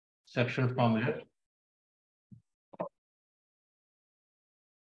section formula.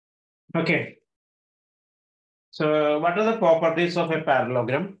 Okay. So what are the properties of a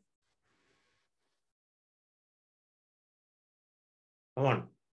parallelogram? Come on.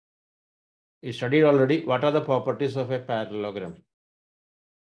 You studied already. What are the properties of a parallelogram?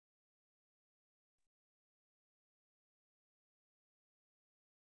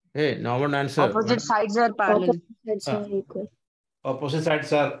 Hey, no one answer. Opposite sides are parallel. Opposite sides are equal. Opposite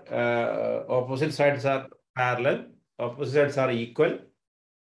sides are parallel. Opposite sides are equal.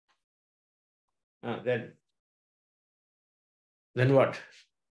 Then what?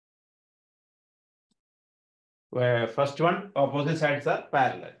 Where first one, opposite sides are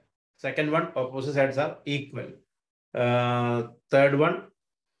parallel. Second one, opposite sides are equal. Third one,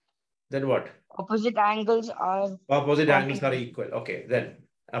 then what? Opposite angles are Opposite angles are 180. equal. Okay, then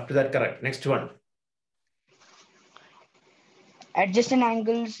after that, correct. Next one. Adjacent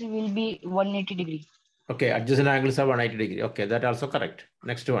angles will be 180 degree. Okay, adjacent angles are 180 degree. Okay, that also correct.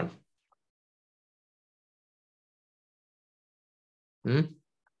 Next one.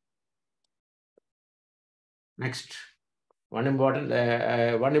 Next. One important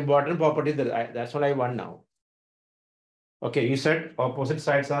property that's what I want now. Okay, you said opposite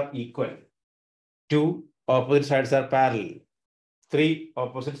sides are equal. 2, opposite sides are parallel. 3,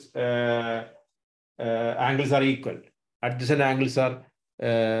 opposite angles are equal. Adjacent angles are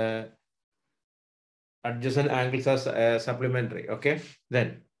supplementary. Okay,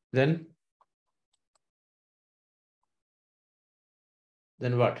 then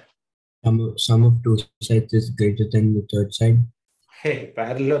what? Sum of two sides is greater than the third side. Hey,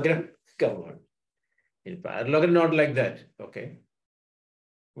 parallelogram, come on. In parallelogram, not like that. Okay.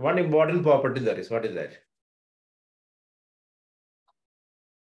 One important property there is. What is that?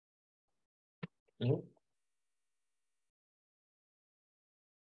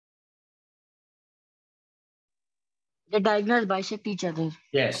 The diagonals bisect each other.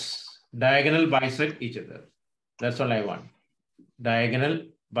 Yes, diagonal bisect each other. That's all I want. Diagonal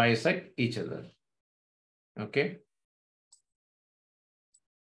bisect each other. Okay.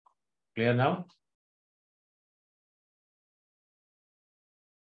 Clear now?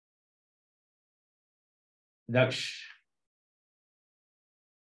 Daksh.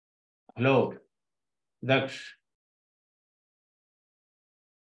 Hello. Daksh.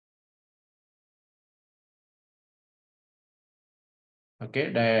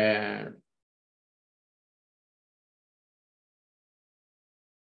 Okay.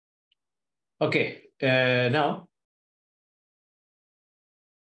 Okay. Now.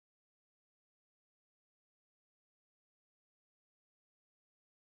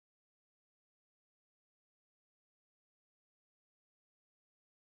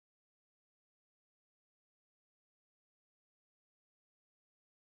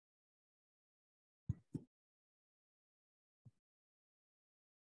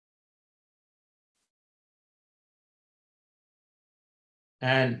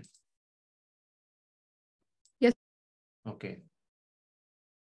 And. Yes. Okay.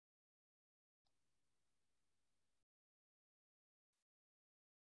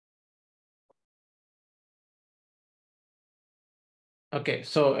 Okay,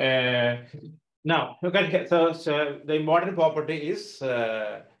 so now you can get so the important property is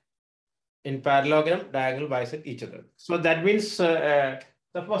in parallelogram, diagonal bisect each other. So that means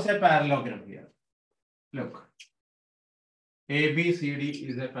suppose a parallelogram here. Look, A, B, C, D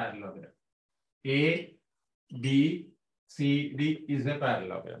is a parallelogram. A, B, C, D is a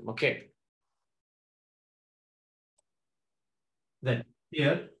parallelogram. Okay. Then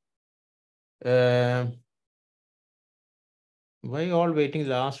here. Why all waiting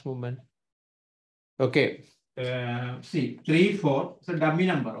last moment? Okay. See, 3, 4. It's a dummy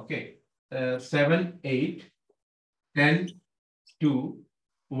number. Okay. 7, 8, 10, 2,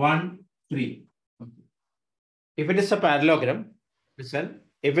 1, 3. Okay. If it is a parallelogram, listen,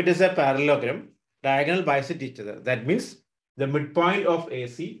 if it is a parallelogram, diagonal bisect each other. That means the midpoint of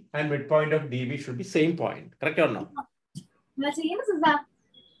AC and midpoint of DB should be same point. Correct or no?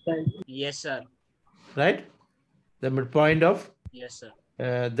 Yes, sir. Right? The midpoint of Yes, sir.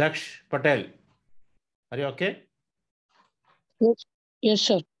 Daksh Patel. Are you okay? Yes,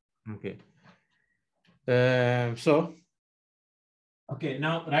 sir. Okay. Okay,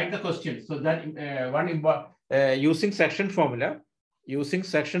 now write the question. So that using section formula, you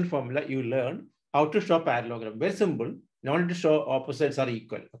learn how to show parallelogram. Very simple. Not to show opposites are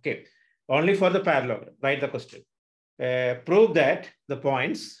equal. Okay. Only for the parallelogram. Write the question. Prove that the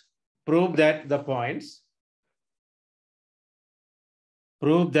points. Prove that the points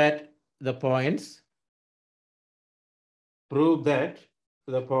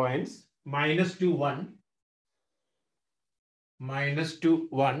the points minus to 1, minus to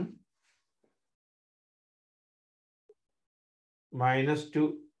 1, minus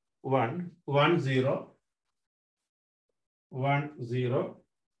to 1, 1, 0, 1, 0,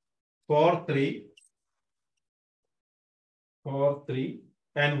 4, 3, 4, 3,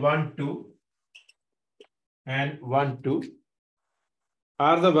 and 1, 2, and 1, 2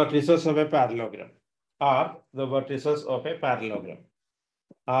 are the vertices of a parallelogram. Are the vertices of a parallelogram.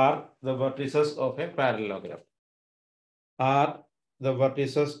 Are the vertices of a parallelogram. Are the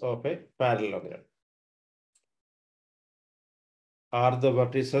vertices of a parallelogram. Are the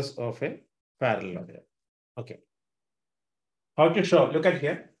vertices of a parallelogram. Okay. How to show? Look at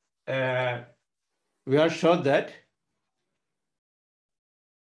here. We are shown that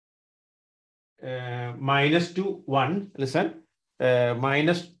minus to 1, listen,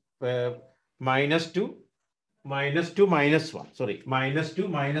 minus to minus 1, sorry, minus to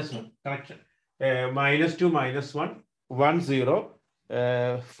minus 1, correction, minus to minus 1, 1, 0,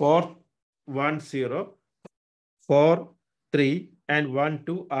 4, 1, 0, 4, 3, and 1,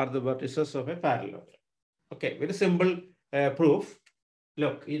 2 are the vertices of a parallelogram. Okay, very simple proof.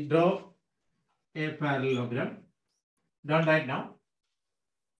 Look, you draw a parallelogram. Don't write now.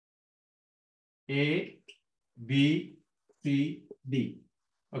 A, B, C, D.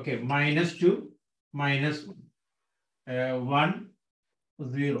 Okay, minus 2, minus 1. 1,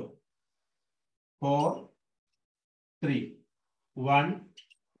 0, 4, 3, 1,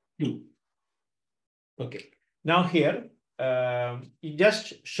 2. Okay, now here, you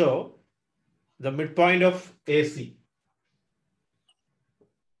just show the midpoint of AC.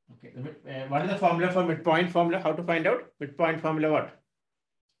 Okay, what is the formula for midpoint formula? How to find out? Midpoint formula what?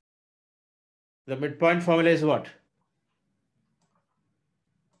 The midpoint formula is what?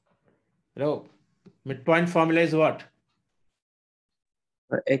 Hello. Midpoint formula is what?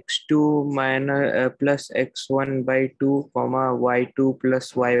 x2 minus plus x1 by 2 comma y2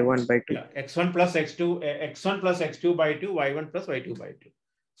 plus y1 by 2. Yeah, x1 plus x2, x1 plus x2 by 2, y1 plus y2 by 2.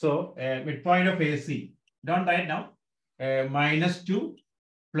 So midpoint of AC. Don't write now. Minus 2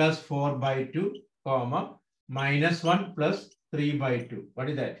 plus 4 by 2, comma, minus 1 plus 3 by 2. What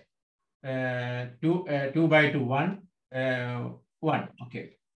is that? 2 by 2, 1, 1.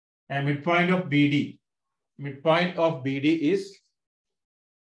 Okay. And midpoint of BD. Midpoint of BD is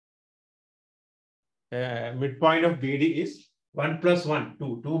midpoint of BD is 1 plus 1,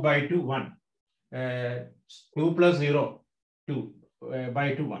 2. 2 by 2, 1. 2 plus 0, 2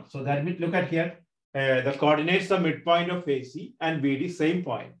 by 2, 1. So that means, look at here. The coordinates the midpoint of AC and BD same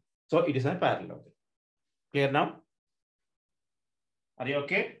point. So it is a parallelogram. Clear now? Are you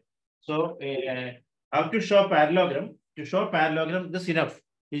okay? So how to show parallelogram? To show parallelogram, this enough.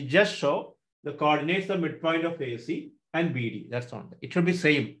 You just show the coordinates the midpoint of AC and BD. That's all. It should be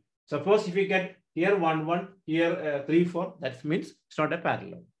same. Suppose if you get here 1, 1, here 3, 4, that means it's not a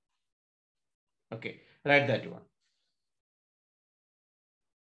parallelogram. Okay, write that one.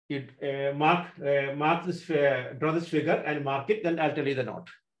 You mark this, draw this figure and mark it, then I'll tell you the note.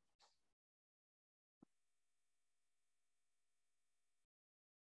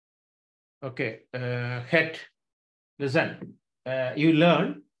 Okay, head. Listen, you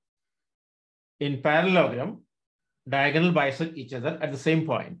learn in parallelogram, diagonal bisect each other at the same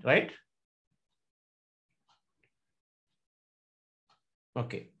point, right?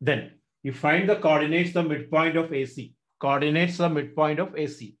 Okay, then you find the coordinates, the midpoint of AC. Coordinates the midpoint of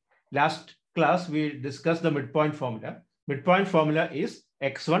AC. Last class, we discussed the midpoint formula. Midpoint formula is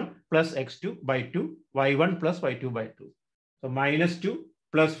x1 plus x2 by 2, y1 plus y2 by 2. So minus 2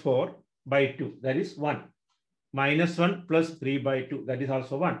 plus 4 by 2, that is 1. Minus 1 plus 3 by 2, that is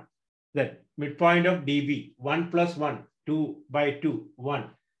also 1. Then midpoint of DB, 1 plus 1, 2 by 2, 1.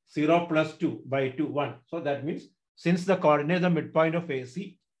 0 plus 2 by 2, 1. So that means since the coordinate, the midpoint of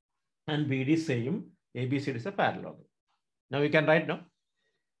AC and BD same, ABC is a parallelogram. Now we can write now.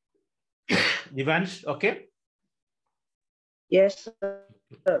 Divansh, okay? Yes,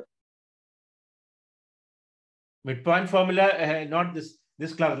 sir. Midpoint formula, not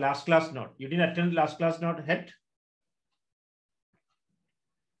this class, last class not. You didn't attend last class not, head?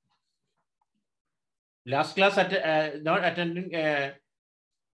 Last class not attending.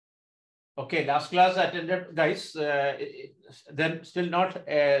 Okay, last class attended, guys. Then still not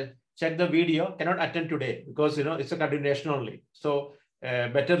check the video. Cannot attend today because it's a continuation only. So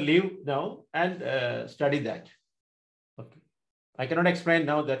better leave now and study that. Okay, I cannot explain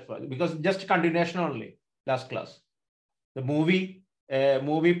now that because just continuation only. Last class, the movie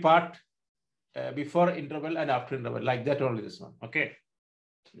part before interval and after interval, like that only. This one. Okay,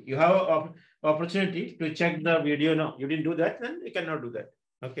 you have opportunity to check the video now. You didn't do that, then you cannot do that.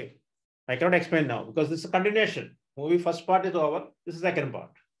 Okay. I cannot explain now because this is a continuation. Movie first part is over. This is the second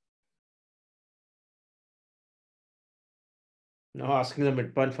part. Now asking the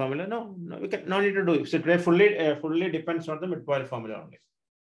midpoint formula. No, we can no need to do it. So today fully depends on the midpoint formula only.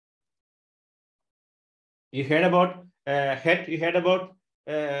 You heard about you heard about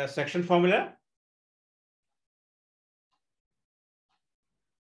section formula.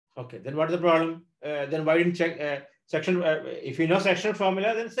 Okay, then what is the problem? Then why didn't check section? If you know section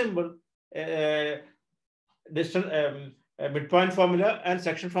formula, then simple. Distance midpoint formula and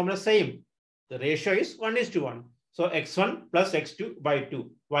section formula same. The ratio is 1:1. So x1 plus x2 by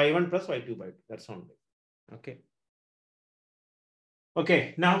 2, y1 plus y2 by 2. That's only. Okay.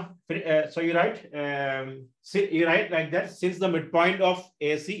 Okay. Now, so you write like that. Since the midpoint of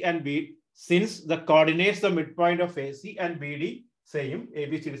AC and B, since the coordinates the midpoint of AC and BD same,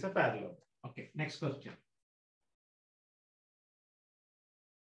 ABC is a parallel. Okay. Next question.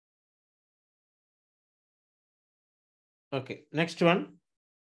 Okay. Next one.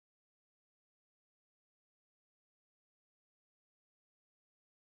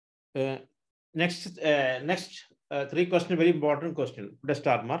 Next three questions, very important question. Put a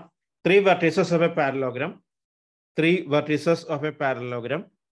star mark. Three vertices of a parallelogram. Three vertices of a parallelogram.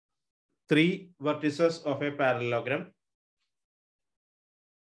 Three vertices of a parallelogram.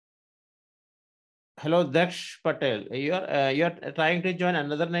 Hello, Daksh Patel. You are trying to join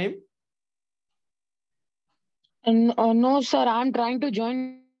another name? No, sir. I'm trying to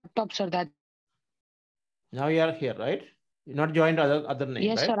join laptop, sir. That. Now you are here, right? You're not joined other name,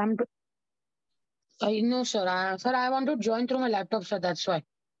 Yes, right? sir. No, sir. Sir, I want to join through my laptop, sir. That's why.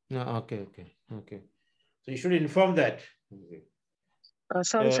 No, okay. So you should inform that.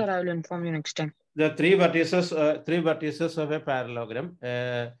 Sorry, sir. I will inform you next time. The three vertices of a parallelogram.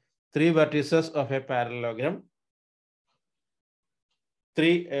 Three vertices of a parallelogram.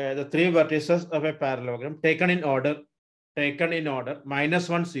 The three vertices of a parallelogram taken in order.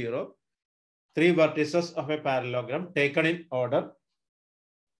 -1, 0. Three vertices of a parallelogram taken in order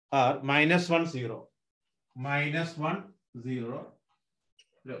are -1, 0. -1, 0.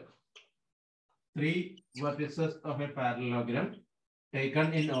 Look. Three vertices of a parallelogram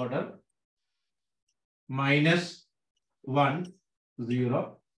taken in order -1,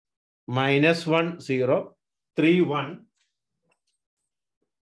 0, -1, 0, 3, 1,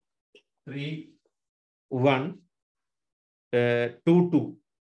 3, 1, 2, 2,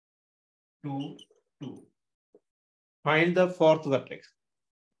 2, 2. Find the fourth vertex.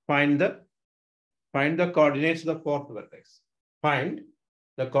 Find the coordinates of the fourth vertex. Find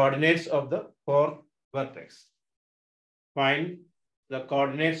the coordinates of the fourth vertex. Find the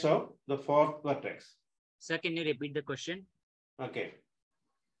coordinates of the fourth vertex. Sir, can you repeat the question? Okay.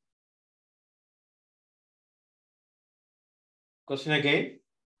 Question again.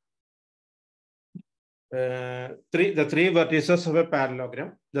 The three vertices of a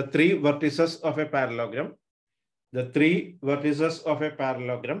parallelogram. The three vertices of a parallelogram. The three vertices of a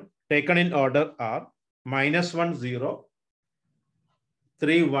parallelogram taken in order are -1, 0,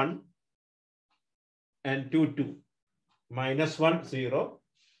 3, 1, and 2, 2. -1, 0,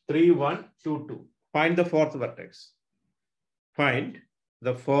 3, 1, 2, 2. Find the fourth vertex. Find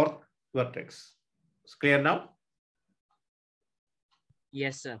the fourth vertex. It's clear now?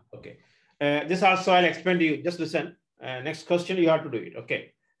 Yes, sir. Okay. This also I'll explain to you. Just listen. Next question, you have to do it.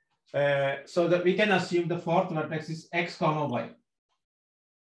 Okay. So that we can assume the fourth vertex is x, y.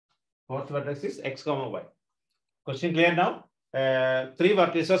 Fourth vertex is x, y. Question clear now? Three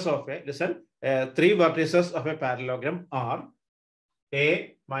vertices of a, listen, three vertices of a parallelogram are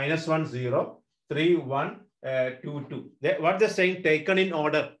A, -1, 0, 3, 1, 2, 2. What they're saying, taken in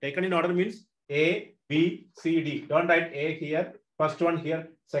order. Taken in order means A, B, C, D. Don't write A here, first one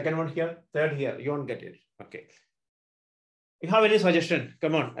here, second one here, third here. You won't get it. Okay. You have any suggestion?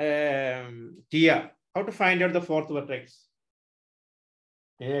 Come on. Tia, how to find out the fourth vertex?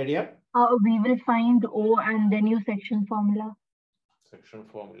 Any idea? We will find O and then use section formula. Section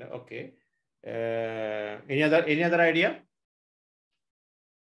formula. Okay. Any other idea?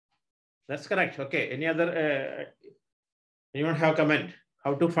 That's correct. Okay. Any other? Anyone have comment?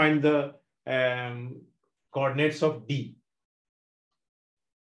 How to find the coordinates of D?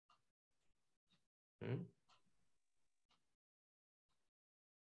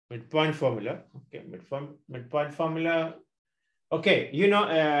 Midpoint formula. Okay. Midpoint formula. Okay. You know.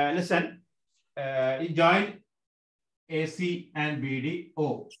 Listen. You join AC and BD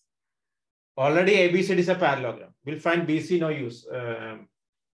O. Already ABCD is a parallelogram. We'll find BC no use.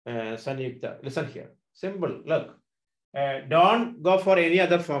 Sanjipta. Listen here. Simple. Look. Don't go for any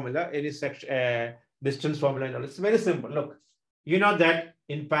other formula, any section, distance formula and all. It's very simple. Look, you know that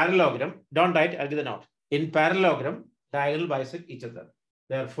in parallelogram, don't write, I'll give the note. In parallelogram, diagonal bisect each other.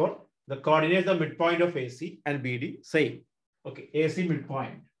 Therefore, the coordinates of midpoint of AC and BD same. Okay, AC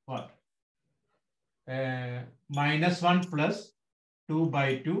midpoint, what? -1 plus 2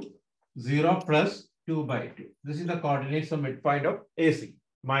 by 2, 0 plus 2 by 2. This is the coordinates of midpoint of AC.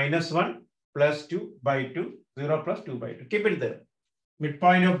 -1 plus 2 by 2, 0 plus 2 by 2. Keep it there.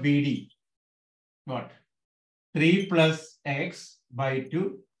 Midpoint of BD, what? 3 plus x by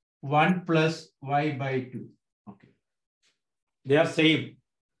 2, 1 plus y by 2. Okay. They are same.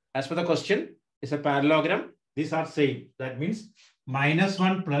 As per the question, it's a parallelogram. These are same. That means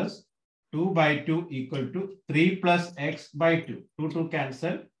 -1 plus 2 by 2 equal to 3 plus x by 2. 2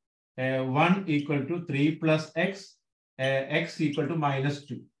 cancel. 1 equal to 3 plus x. X equal to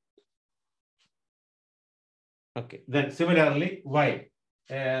 -2. Okay. Then similarly, y.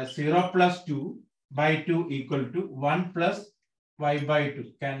 0 plus 2 by 2 equal to 1 plus y by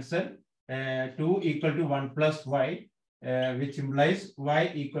 2. Cancel. 2 equal to 1 plus y, which implies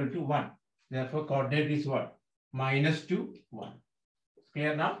y equal to 1. Therefore, coordinate is what? -2, 1.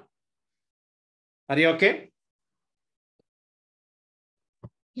 Clear now? Are you okay?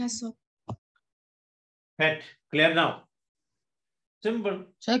 Yes, sir. Pet. Clear now? Simple.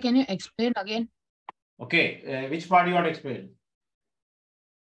 Sir, can you explain again? Okay. Which part you want to explain?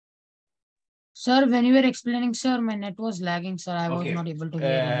 Sir, when you were explaining, sir, my net was lagging, sir. I was Okay. not able to hear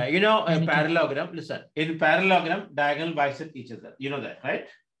anything. You know, a anything. parallelogram. Listen, in parallelogram, diagonal bisect each other. You know that, right?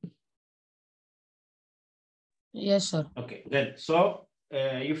 Yes, sir. Okay. Then, so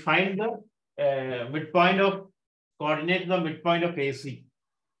you find the midpoint of coordinate the midpoint of AC.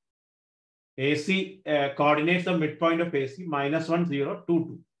 AC coordinates the midpoint of AC -1, 0, 2,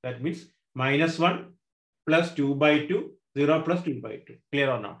 2. That means -1 plus 2 by 2, 0 plus 2 by 2. Clear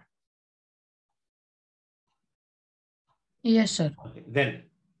or not? Yes, sir. Okay.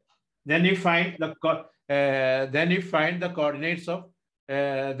 Then you find the coordinates of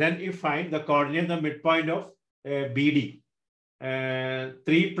the midpoint of BD.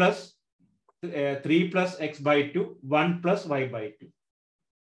 3 plus x by 2, 1 plus y by 2.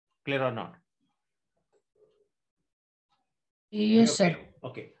 Clear or not? Yes, Okay. sir.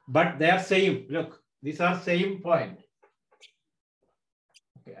 Okay. But they are same. Look, these are same point.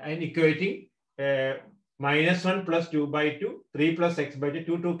 Okay. And equating -1 plus 2 by 2, 3 plus x by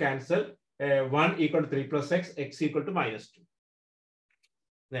 2, 2 cancel. 1 equal to 3 plus x equal to -2.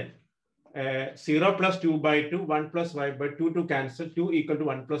 Then 0 plus 2 by 2, 1 plus y by 2, 2 cancel. 2 equal to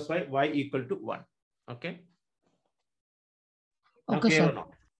 1 plus y equal to 1. Okay. Now Okay, clear or sir. not?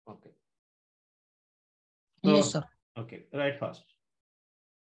 Okay. Yes, So, sir. okay, right fast.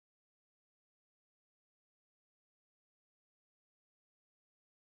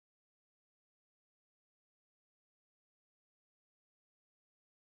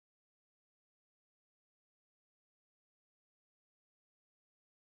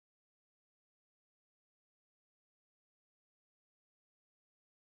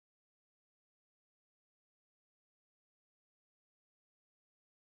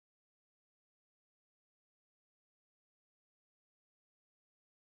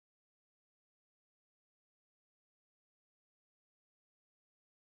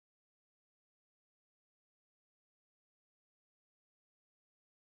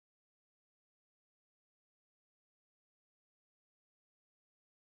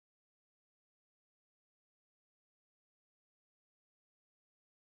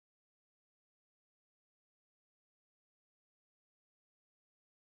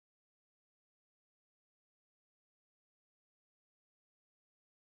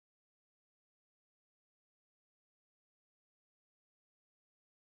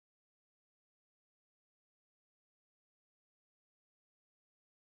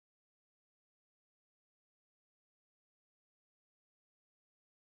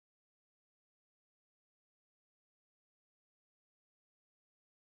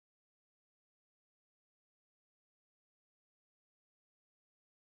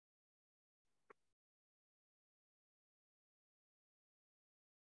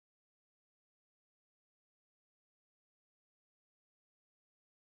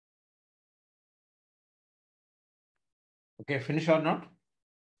 Okay, finish or not?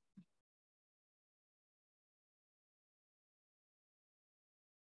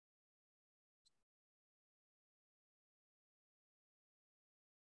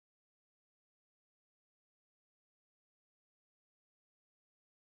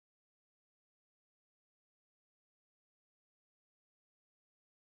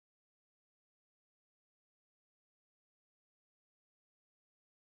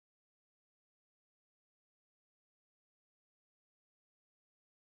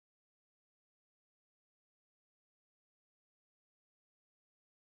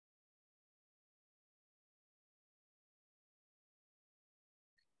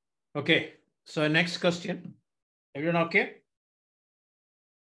 Okay, so next question. Everyone okay?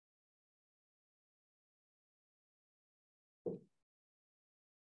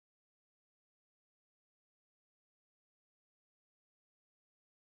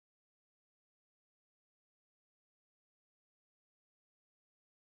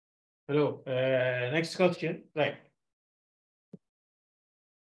 Hello, next question, right.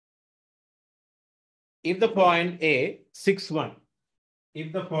 If the point A 6, 1,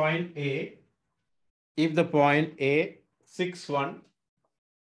 if the point A 6, 1,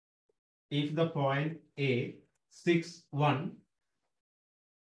 if the point A 6, 1,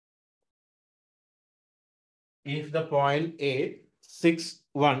 if the point A 6,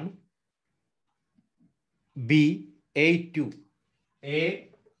 1, B 8, 2, A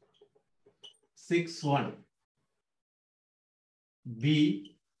 6, 1,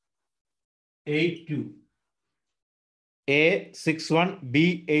 B 8, 2, A 6, 1,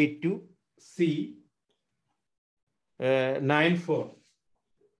 B 8, 2, C 9, 4,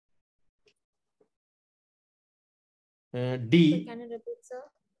 D. Can you repeat, sir?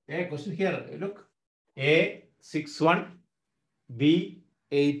 A question here. Look, A 6, 1, B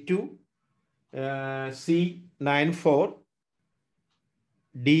 8, 2, C 9, 4,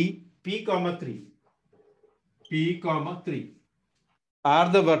 D P comma 3. P comma 3 are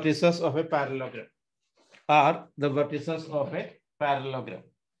the vertices of a parallelogram. Are the vertices of a parallelogram.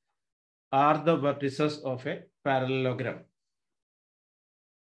 Are the vertices of a parallelogram.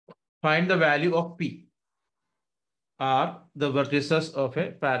 Find the value of P. Are the vertices of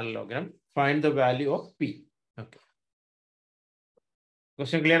a parallelogram. Find the value of P. Okay.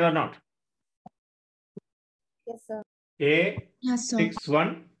 Question clear or not? Yes, sir. A Yes, sir. 6,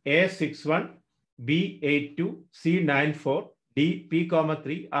 1, A 6, 1, B 8, 2, C 9, 4, D P comma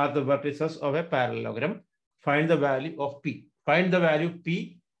 3 are the vertices of a parallelogram. Find the value of P. Find the value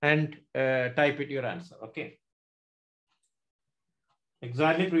P and type it your answer. Okay.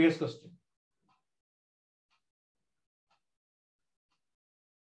 Exactly previous question.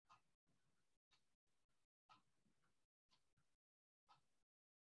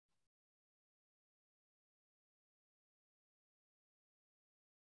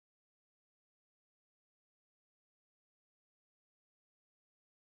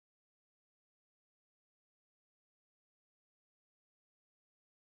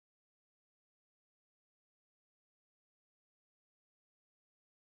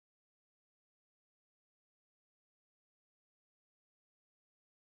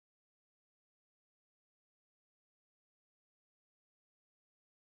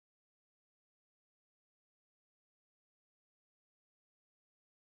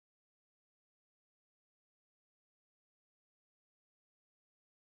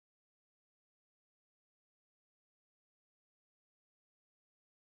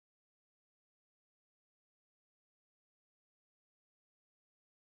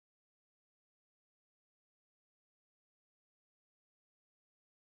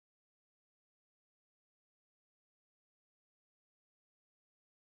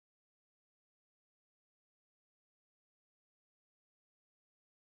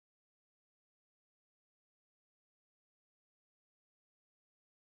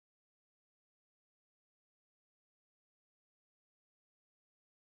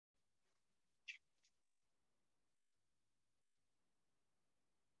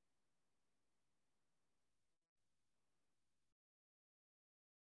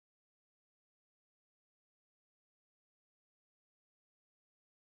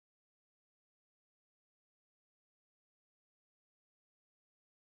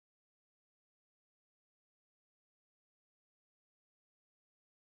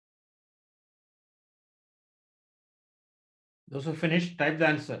 Those who finished, type the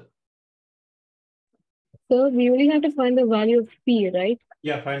answer. So we only have to find the value of P, right?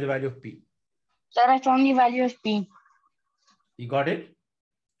 Yeah, find the value of P. Sir, I found the value of P. You got it?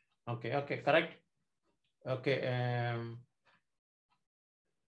 Okay, okay, correct. Okay,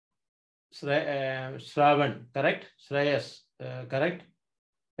 Shravan, correct? Shreyas, correct?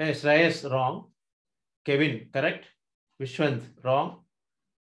 Shreyas, wrong. Kevin, correct? Vishwant, wrong.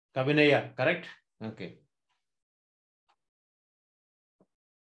 Kavinaya, correct? Okay.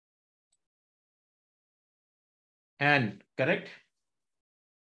 And, correct?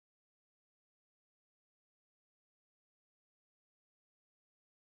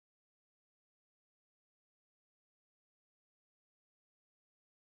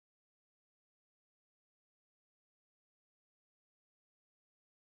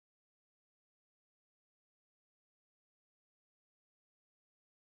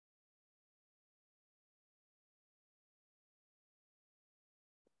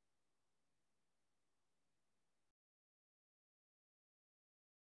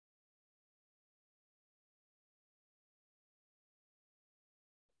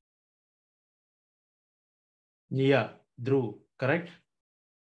 Yeah, Dhruv, correct?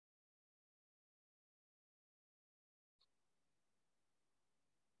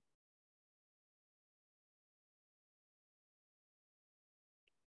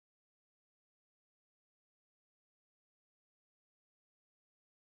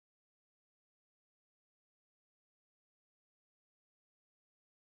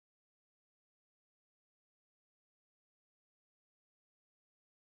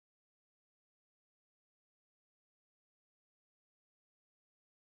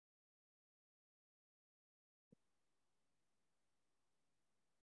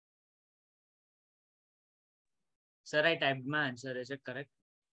 Sir, I typed my answer. Is it correct?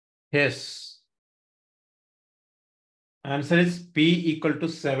 Yes. Answer is P equal to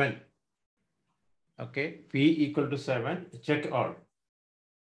 7. Okay, P equal to 7. Check all.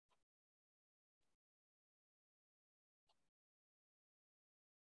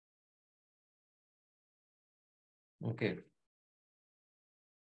 Okay.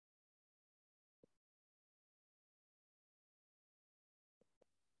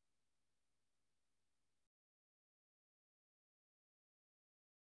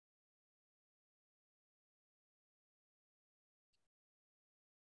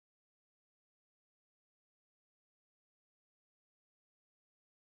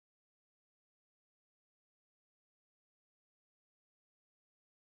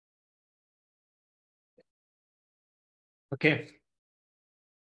 Okay.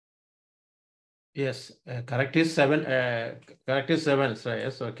 Yes, correct is 7. Correct is 7. So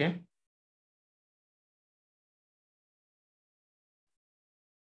yes, okay.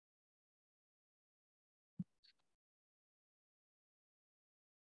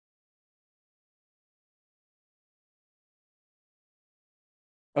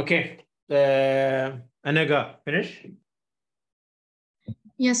 Okay. Anaga, finish?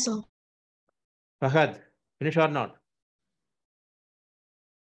 Yes, sir. Fahad, finish or not?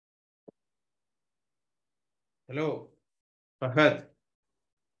 Hello, Fahad.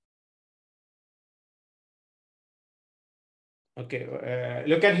 Okay,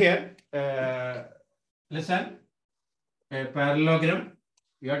 look at here. Listen, a parallelogram.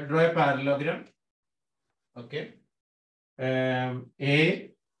 You have to draw a parallelogram. Okay.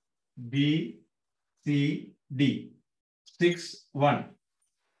 A, B, C, D. 6, 1,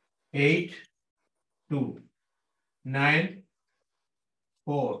 8, 2, 9,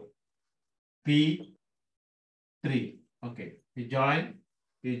 4, P, 3. Okay. You join.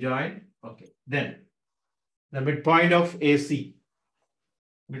 Okay. Then the midpoint of AC.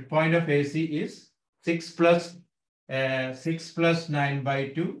 Midpoint of AC is 6 plus 9 by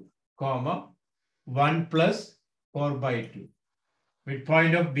 2, comma, 1 plus 4 by 2.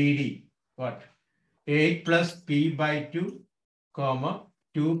 Midpoint of BD, what? 8 plus P by 2, comma,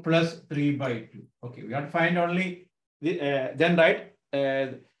 2 plus 3 by 2. Okay, we have to find only, then write,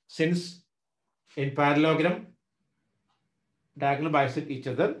 since in parallelogram, diagonal bisect each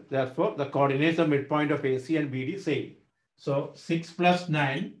other, therefore the coordinates of midpoint of AC and BD same. So 6 plus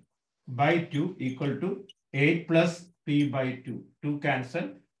 9 by 2 equal to 8 plus P by 2. 2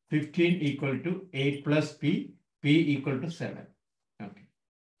 cancel. 15 equal to 8 plus P. P equal to 7. Okay.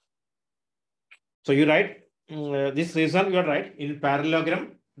 So you write this reason you are right. In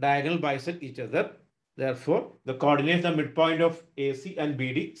parallelogram, diagonal bisect each other. Therefore, the coordinates of midpoint of AC and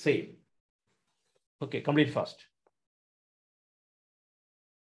BD same. Okay, complete fast.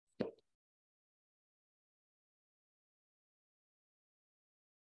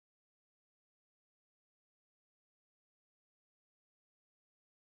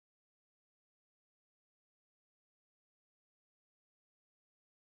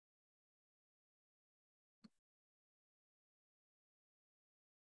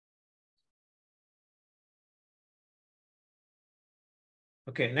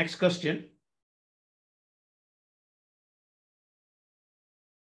 Okay, next question.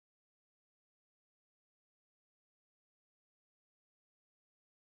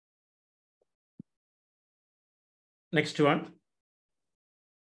 Next one.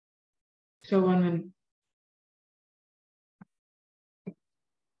 So 1 minute.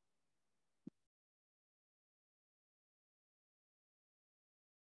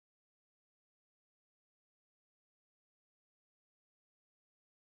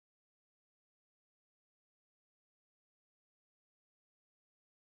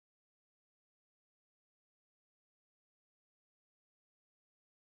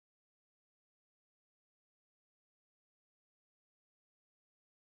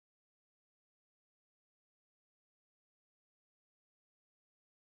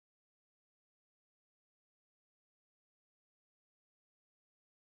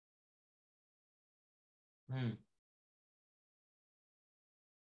 Hmm.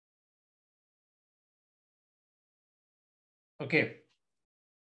 Okay.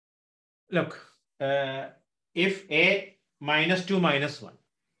 Look, if A minus 2 minus 1,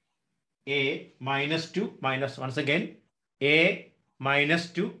 A minus 2 minus, once again, A minus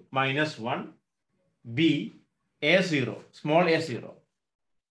 2 minus 1, B A0, small A0.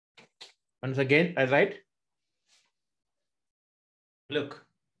 Once again, I write. Look,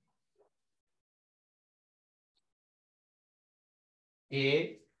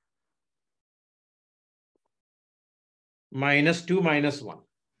 A minus 2 minus 1,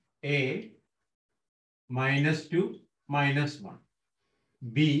 A minus 2 minus 1,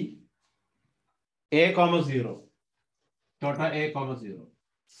 B A comma 0, total A comma 0,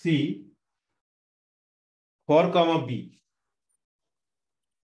 C 4 comma B,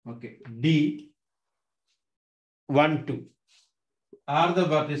 okay, D 1 2 are the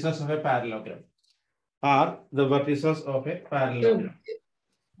vertices of a parallelogram. Are the vertices of a parallelogram.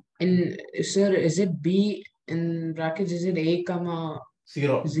 In sir, is it B in brackets? Is it A comma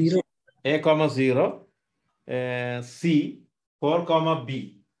 0. 0? A comma 0, C 4 comma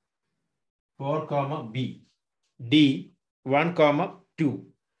B, 4 comma B, D 1 comma 2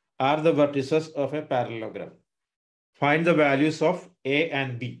 are the vertices of a parallelogram. Find the values of A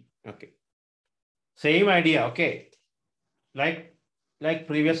and B. Okay. Same idea, okay. Like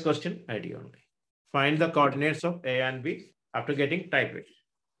previous question idea only. Find the coordinates of A and B after getting type it.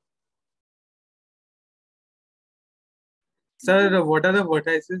 Sir, what are the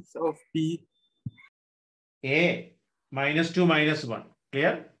vertices of P? A minus 2 minus 1.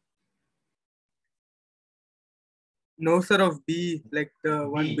 Clear? No, sir, of B, like the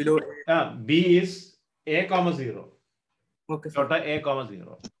one B. below A. B is A comma 0. Okay, sir. Total A comma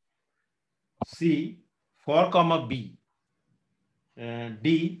 0. C 4 comma B.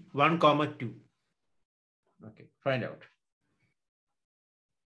 D 1 comma 2. Okay, find out.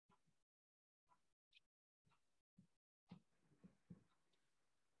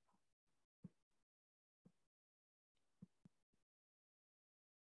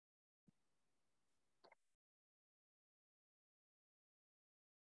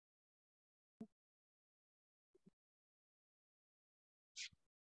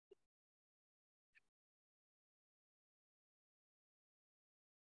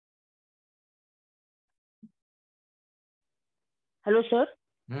 Hello, sir.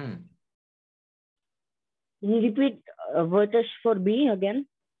 Hmm. Can you repeat vertex for B again?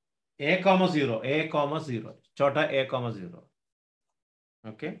 A comma 0. A comma 0. Chota A comma 0.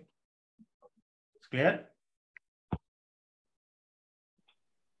 Okay. It's clear?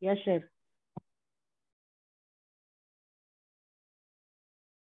 Yes, sir.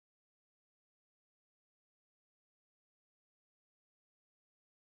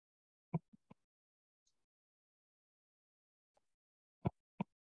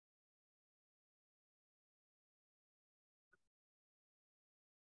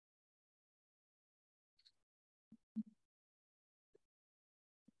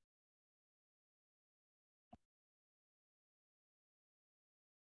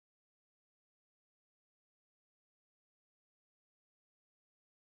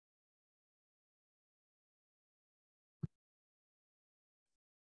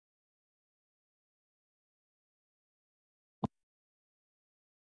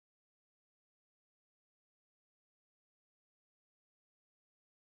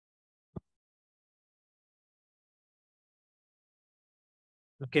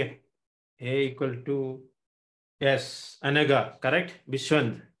 Okay. A equal to, yes, Anaga, correct?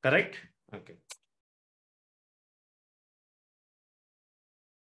 Vishwant, correct? Okay.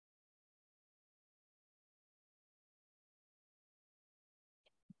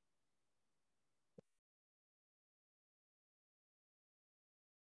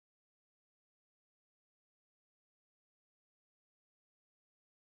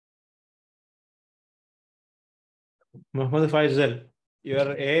 Muhammad Faisal,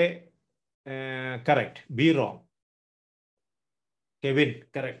 your A correct, B wrong. Kevin,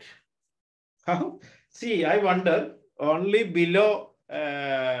 correct. How? See, I wonder only below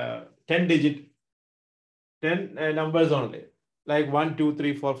 10 digit, 10 numbers only, like 1, 2,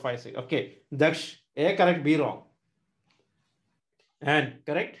 3, 4, 5, 6. Okay, Daksh, A correct, B wrong. And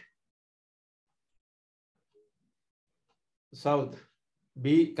correct? South,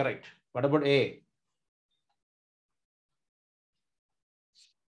 B correct. What about A?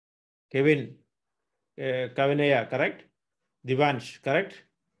 Kevin, Kavinaya, correct? Divansh, correct?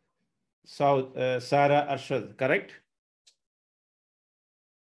 South, Sarah Arshad, correct?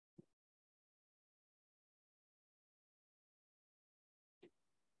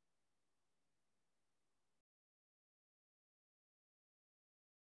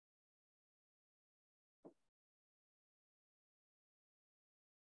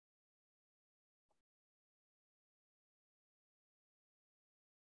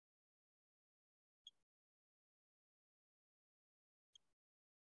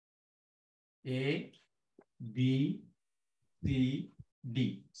 A, B, C,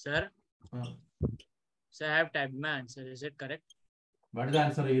 D. Sir, Uh, sir, I have typed my answer. Is it correct? what is the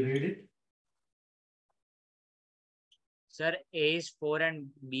answer? You read it. Sir, A is 4 and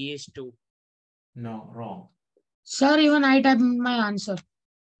B is 2. No, wrong. Sir, even I typed my answer.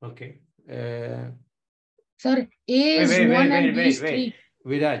 Okay. Sir, A Wait, is wait, 1 wait, and wait, B is wait, 3.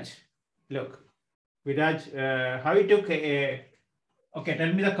 wait. Viraj, look. Viraj, how you took a... Okay,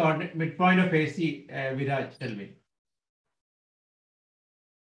 tell me the coordinate midpoint of AC, Viraj, tell me.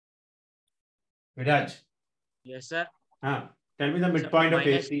 Viraj, Yes, sir. tell me the midpoint of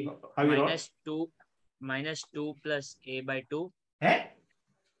AC. How you wrote? Minus 2 plus A by 2. Eh?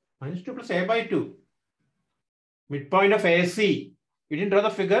 Minus 2 plus A by 2. Midpoint of AC. You didn't draw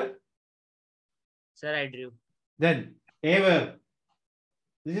the figure? Sir, I drew. Then A where?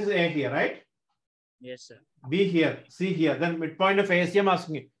 This is A here, right? Yes, sir. B here, C here. Then midpoint of AC I'm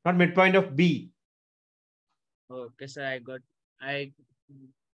asking you, not midpoint of B. Okay, sir,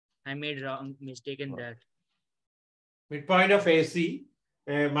 I made wrong mistake in that. Midpoint of AC,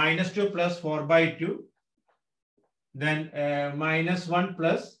 minus 2 plus 4 by 2. Then minus 1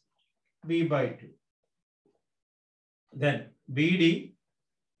 plus B by 2. Then BD,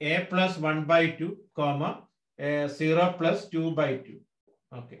 A plus 1 by 2, comma, 0 plus 2 by 2.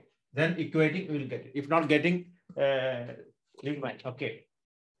 Okay. Then equating, we will get it. If not getting, leave mine. Okay.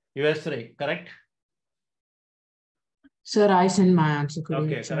 US 3, correct? Sir, I sent my answer. Could you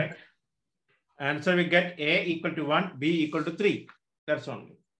Okay, check? correct. Answer we get A equal to 1, B equal to 3. That's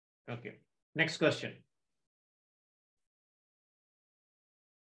only. Okay. Next question.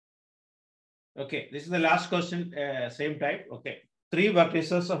 Okay, this is the last question, same type. Okay. 3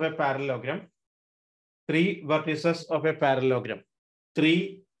 vertices of a parallelogram. 3 vertices of a parallelogram.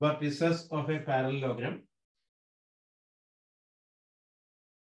 3 vertices of a parallelogram.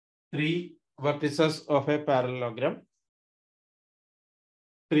 3 vertices of a parallelogram.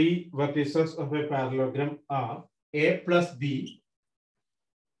 3 vertices of a parallelogram are A plus B,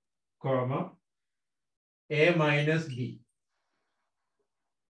 comma, A minus B.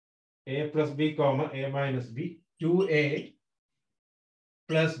 A plus B, comma, A minus B. 2A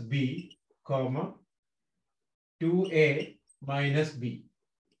plus B, comma, 2A minus B.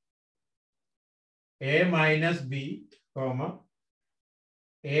 A minus B, comma,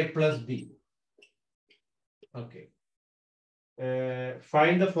 A plus B. Okay.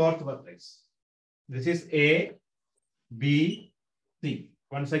 Find the fourth vertex. This is A, B, C.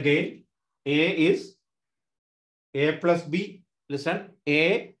 Once again, A is A plus B. Listen,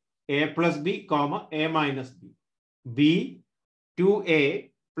 A plus B, comma, A minus B. B,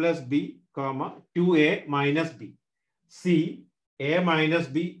 2A plus B, comma, 2A minus B. C, A minus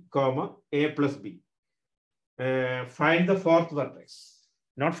B, comma, A plus B. Find the fourth vertex.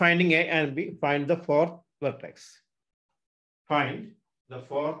 Not finding A and B, find the fourth vertex. Find the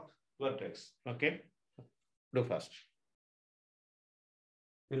fourth vertex. Okay, do fast.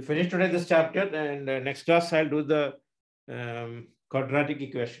 We'll finish today this chapter, and next class I'll do the quadratic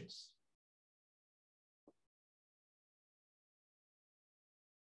equations.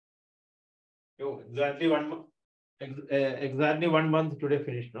 Oh, exactly 1 month. Exactly 1 month today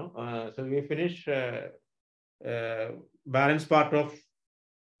finished, no? So we finish balance part of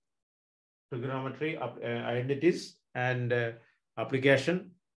trigonometry, identities, and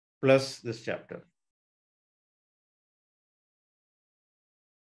application plus this chapter.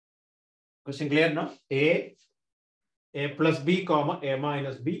 Question clear now? A plus B, comma, A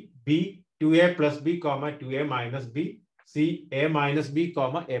minus B. B, 2A plus B, comma, 2A minus B. C, A minus B,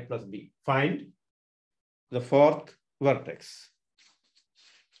 comma, A plus B. Find the fourth vertex.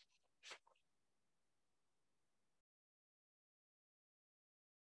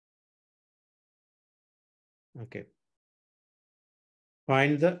 Okay.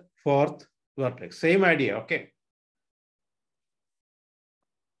 Find the fourth vertex. Same idea, okay?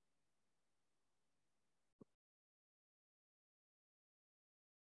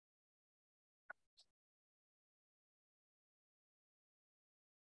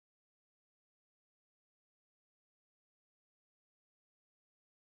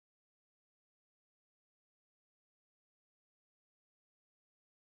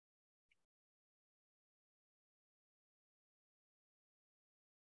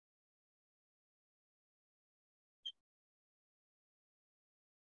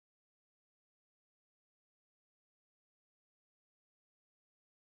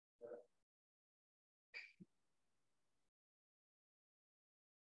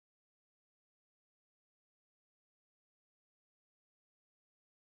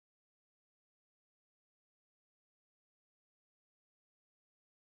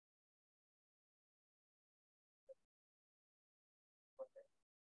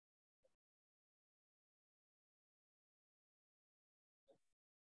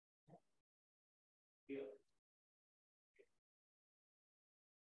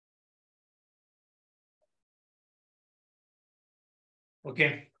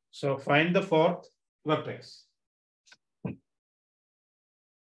 Okay, so find the fourth vertex.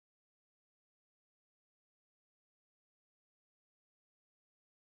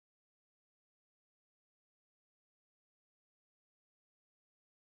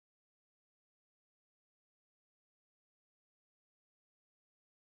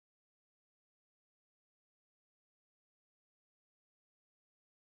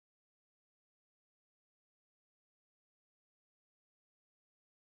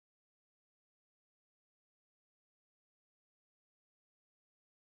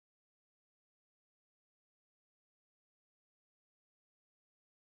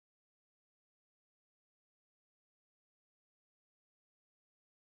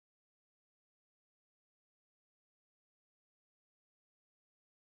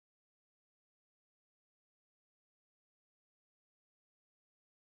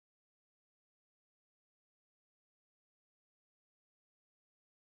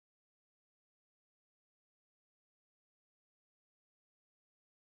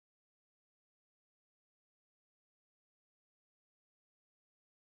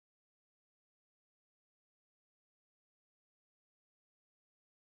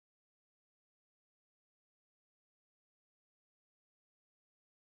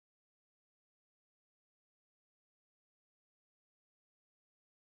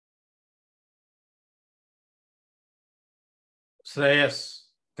 Shreyas,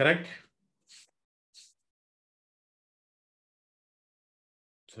 correct?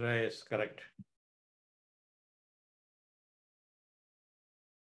 Shreyas, correct.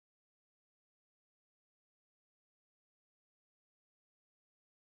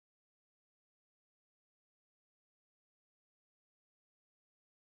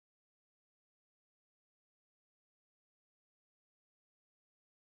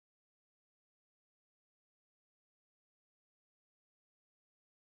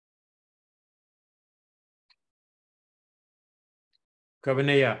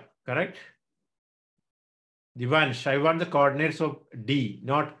 Kavinaya, correct? Divansh, I want the coordinates of D,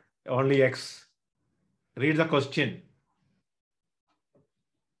 not only X. Read the question.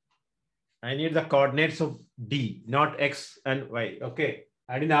 I need the coordinates of D, not X and Y. Okay.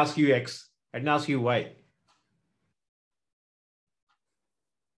 I didn't ask you X. I didn't ask you Y.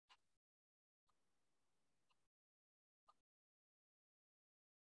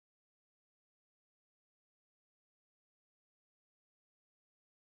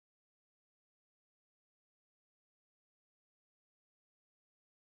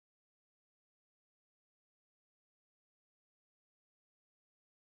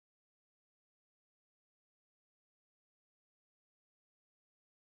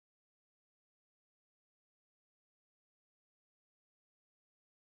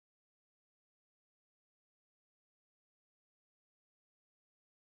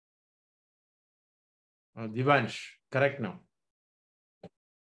 Divansh, correct now.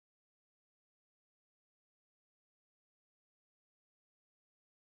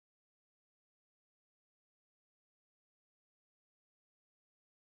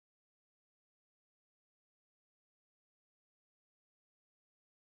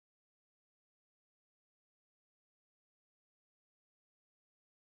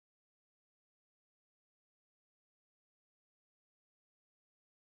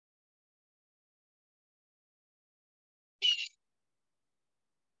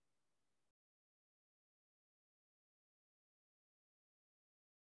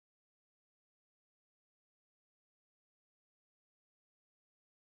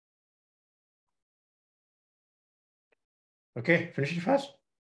 Okay, finish it fast.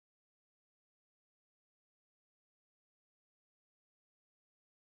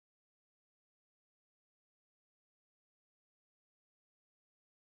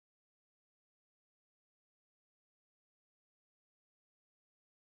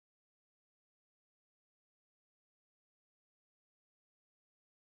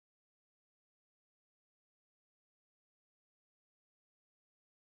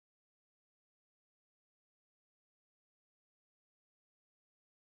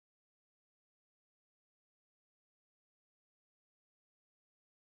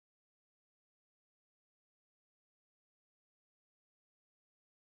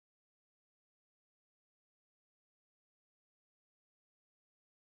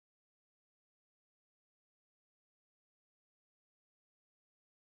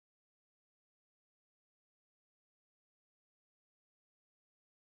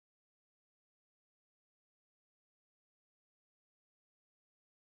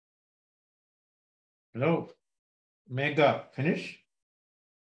 Hello. Mega, finish.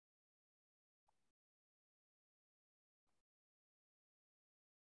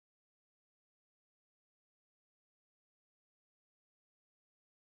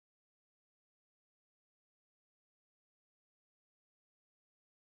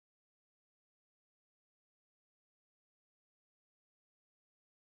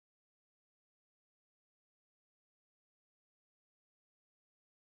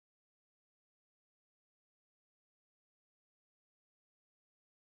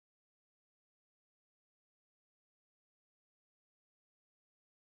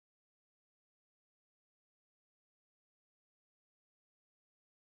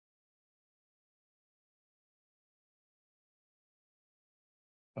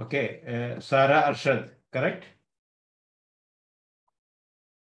 Okay, Sarah Arshad, correct?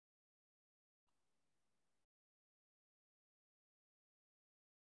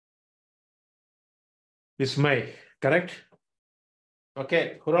 Ismail, correct?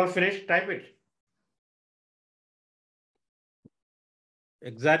 Okay, who all finished? Type it.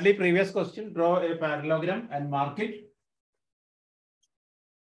 Exactly previous question, draw a parallelogram and mark it.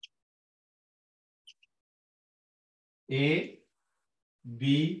 A,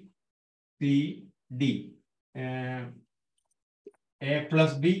 B, C, D. A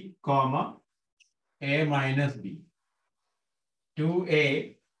plus B, comma, A minus B.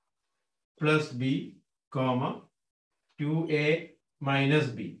 2A plus B, comma, 2A minus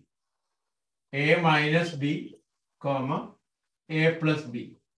B. A minus B, comma, A plus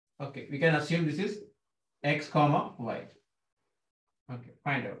B. Okay, we can assume this is X, comma, Y. Okay,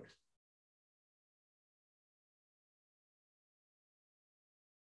 find out.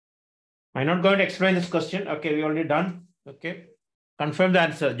 I'm not going to explain this question. Okay, we already done. Okay, confirm the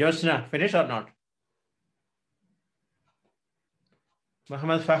answer. Josna, finish or not?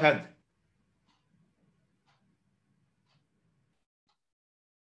 Muhammad Fahad.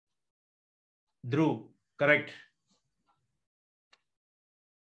 Dhruv, correct.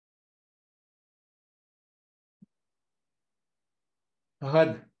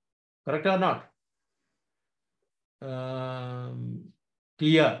 Fahad, correct or not?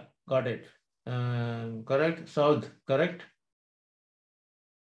 Tia, got it. Correct. Saud, correct.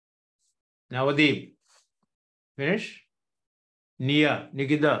 Navadeep, finish. Nia,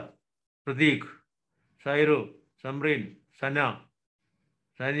 Nikita, Pradeek, Shairu, Samrin, Sana,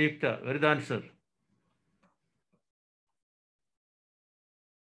 Sanjikta, very good answer.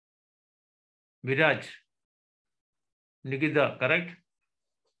 Viraj, Nikita, correct?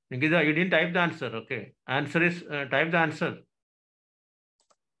 Nikita, you didn't type the answer. Okay. Answer is type the answer.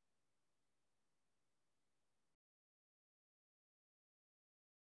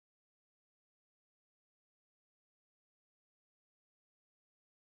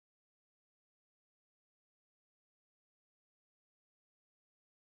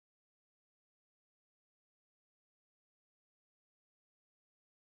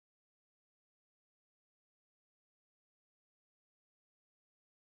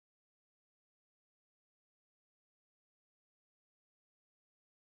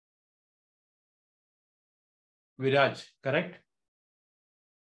 Viraj, correct?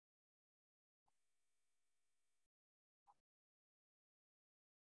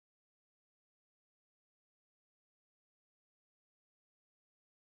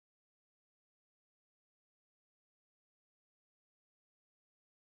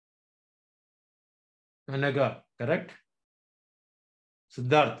 Anaga, correct?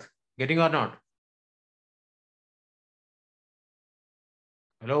 Siddharth, getting or not?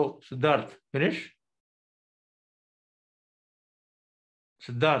 Hello, Siddharth, finish?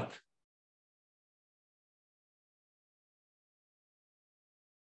 Siddharth.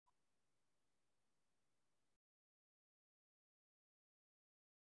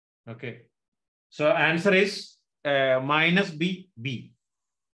 Okay. So answer is minus B, B.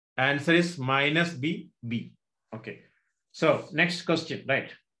 Answer is minus B, B. Okay. So next question,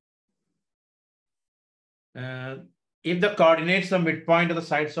 right? If the coordinates the midpoint of the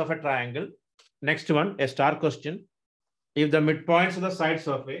sides of a triangle, next one, a star question. If the midpoints of the sides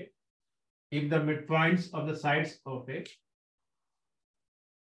of a, if the midpoints of the sides of a,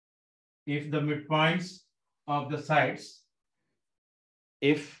 if the midpoints of the sides,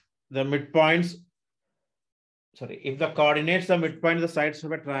 if the midpoints, sorry, if the coordinates the midpoint of the sides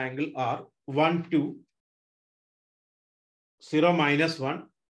of a triangle are 1, 2, 0, minus 1,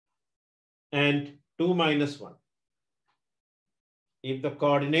 and 2, minus 1. If the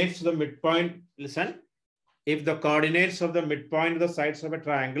coordinates of the midpoint, listen, if the coordinates of the midpoint of the sides of a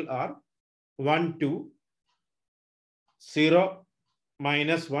triangle are 1, 2, 0,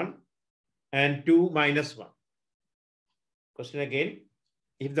 minus 1, and 2 minus 1. Question again.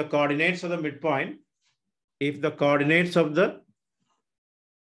 If the coordinates of the midpoint, if the coordinates of the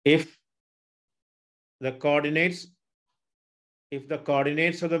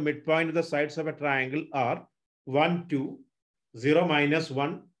midpoint of the sides of a triangle are 1, 2, 0, minus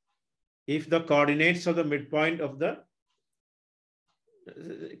 1, if the coordinates of the midpoint of the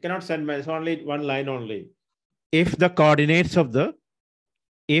cannot send it's only one line only. If the coordinates of the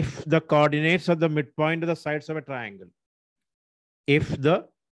midpoint of the sides of a triangle, if the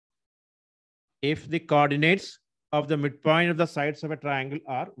coordinates of the midpoint of the sides of a triangle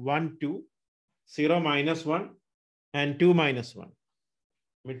are 1, 2, 0, minus 1, and 2 minus 1.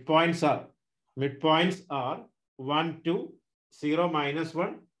 Midpoints are 1, 2, 0, minus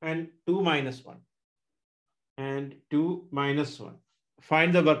 1, and 2 minus 1. And 2 minus 1.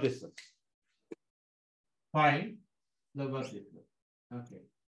 Find the vertices. Find the vertices. Okay.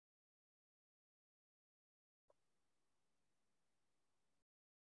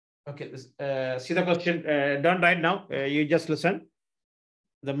 Okay, see the question. Don't write now. You just listen.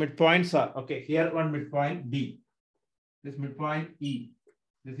 The midpoints are, okay, here one midpoint D. This midpoint E.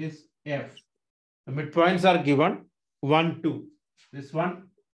 This is F. The midpoints are given 1, 2. This one,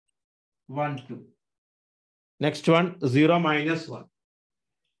 1, 2. Next one, 0, minus 1.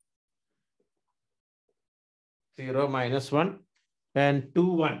 0, minus 1. And 2,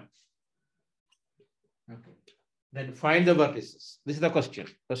 1. Okay. Then find the vertices. This is the question.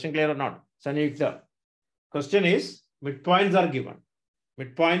 Question clear or not? Sanjukta. Question is, midpoints are given.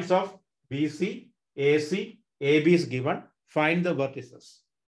 Midpoints of BC, AC, AB is given. Find the vertices.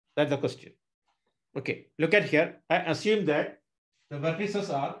 That's the question. Okay, look at here. I assume that the vertices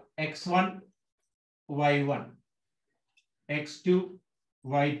are x1, y1, x2,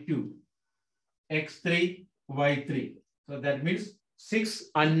 y2, x3, y3. So that means 6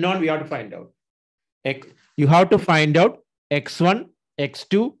 unknown we have to find out. You have to find out x1,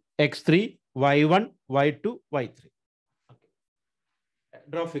 x2, x3, y1, y2, y3. Okay.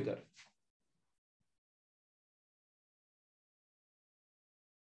 Draw figure.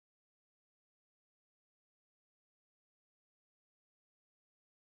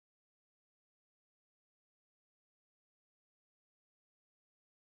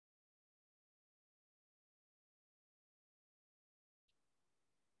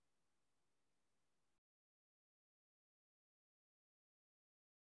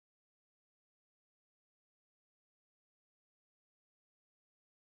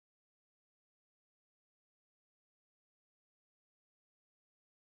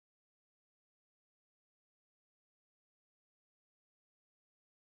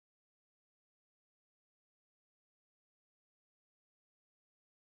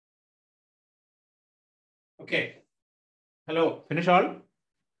 Okay. Hello. Finish all?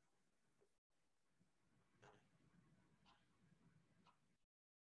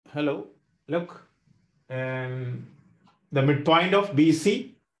 Hello. Look. The midpoint of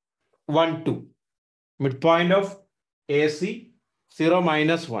BC, 1, 2. Midpoint of AC, 0,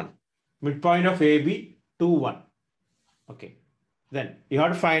 minus 1. Midpoint of AB, 2, 1. Okay. Then you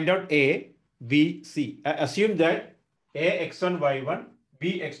have to find out A, B, C. Assume that A, x1, y1,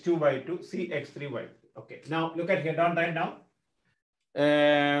 B, x2, y2, C, x3, y3. Okay. Now look at here. Don't write now.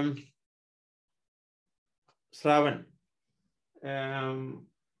 Shravan.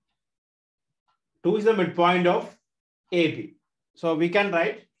 2 is the midpoint of AB. So we can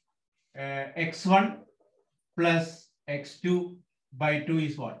write x1 plus x2 by 2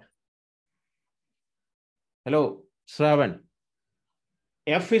 is what? Hello, Shravan.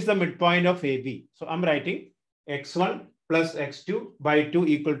 F is the midpoint of AB. So I'm writing x1 plus x2 by 2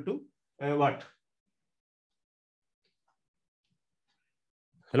 equal to what?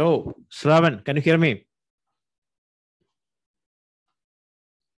 Hello, Shravan, can you hear me?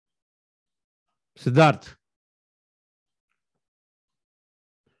 Siddharth.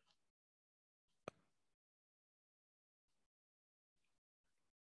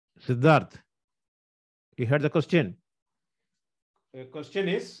 Siddharth, you heard the question? The question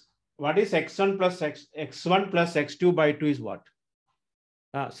is, what is x1 plus x1 plus x2 by 2 is what?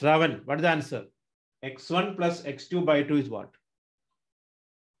 Shravan, what is the answer? x1 plus x2 by 2 is what?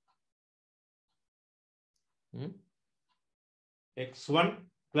 X1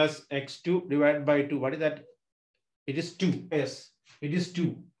 plus x2 divided by 2. What is that? It is 2. Yes, it is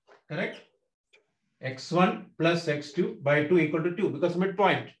 2. Correct? X1 plus x2 by 2 equal to 2 because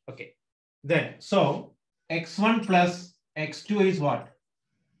midpoint. Okay. Then, so x1 plus x2 is what?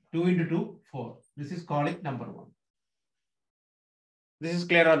 2 into 2, 4. This is conic number 1. This is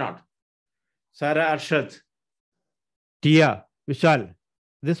clear or not? Sarah, Arshad, Tia, Vishal.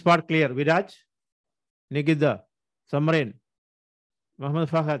 This part clear. Viraj, Nigida, Samrin, Muhammad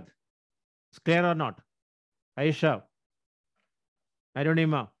Fahad. It's clear or not? Aisha,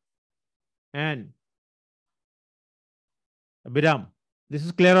 Arunima, and Biram. This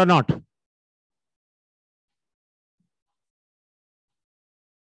is clear or not?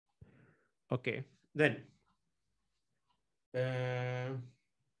 Okay, then.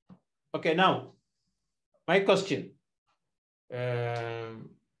 Okay, now my question.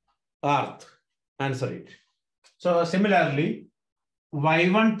 Arth, answer it. So similarly,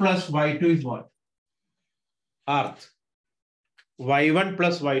 y1 plus y2 is what? Arth. Y1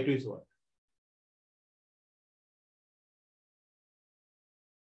 plus y2 is what?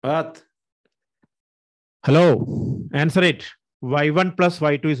 Arth. Hello, answer it. Y1 plus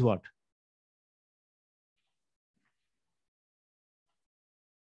y2 is what?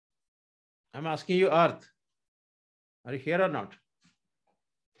 I'm asking you, Arth. Are you here or not?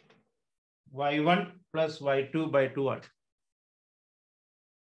 Y1 plus y2 by 2 what?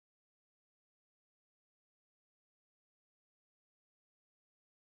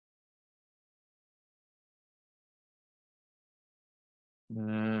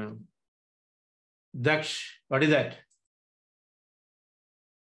 Daksh, what is that?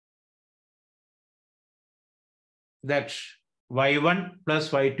 Daksh, y1 plus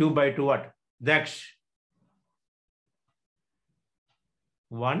y2 by 2 what? Daksh.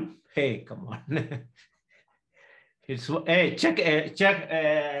 1. Hey, come on. It's hey, check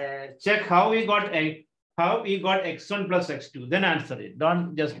how we got x1 plus x2. Then answer it.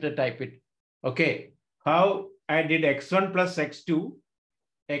 Don't just type it. Okay. How I did x1 plus x2,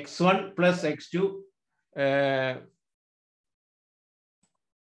 x1 plus x2,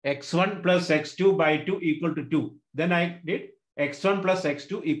 x1 plus x2 by 2 equal to 2. Then I did x1 plus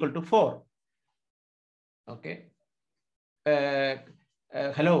x2 equal to 4. Okay.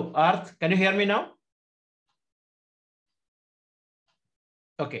 Hello, Arth, can you hear me now?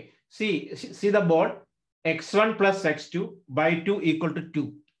 Okay. See the board. X1 plus x2 by 2 equal to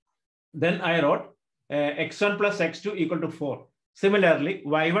 2. Then I wrote x1 plus x2 equal to 4. Similarly,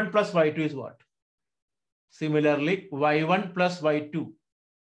 y1 plus y2 is what? Similarly, y1 plus y2.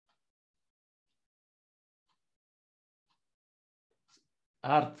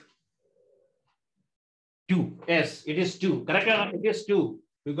 Arth. 2. Yes, it is 2. Correct? It is 2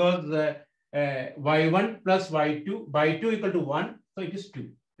 because y1 plus y2 by 2 equal to 1. So it is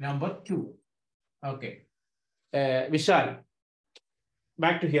 2. Number 2. Okay. Vishal,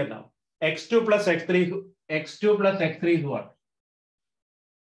 back to here now. X2 plus x3. X2 plus x3 is what?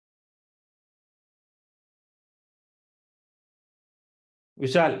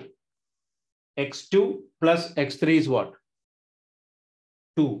 Vishal, x2 plus x3 is what?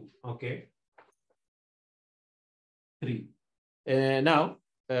 2. Okay. 3. Now,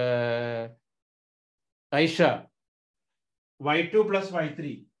 Aisha, y2 plus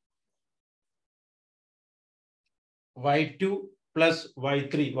y3. Y2 plus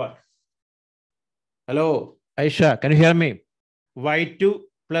y3, what? Hello, Aisha, can you hear me? Y2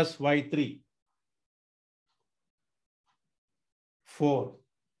 plus y3. 4.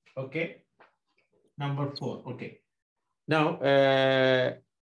 Okay. Number 4. Okay. Now,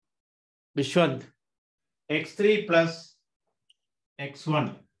 Vishwant, x3 plus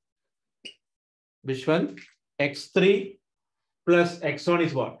x1. Vishwant, x3 plus x1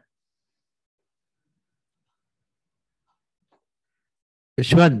 is what?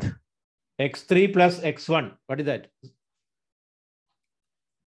 Vishwant, x3 plus x1. What is that?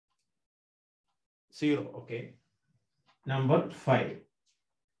 0. Okay. Number 5.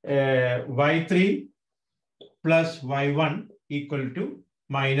 Y3 plus y1 equal to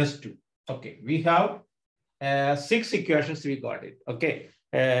minus 2. Okay. We have 6 equations. We got it. Okay.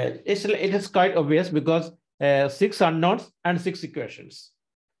 It is quite obvious because 6 unknowns and 6 equations.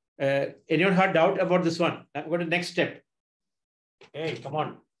 Anyone had doubt about this one? I'm going to next step. Hey, come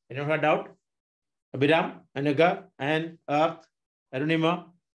on. Anyone had doubt? Abhiram, Anaga, and Arth, Arunima.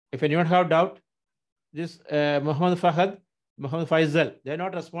 If anyone have doubt, this Muhammad Fahad, Muhammad Faisal, they're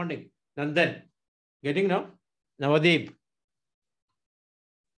not responding. Nandan, getting now? Navadeep.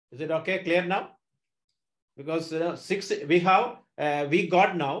 Is it okay? Clear now? Because 6 we have, we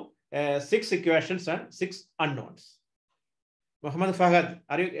got now 6 equations and 6 unknowns. Muhammad Fahad,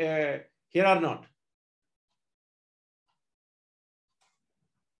 are you here or not?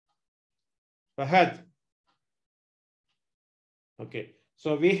 Fahad. Okay.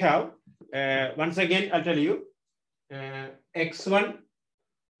 So we have, once again, I'll tell you, x1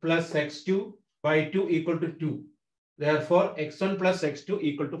 plus x2 by 2 equal to 2. Therefore, x1 plus x2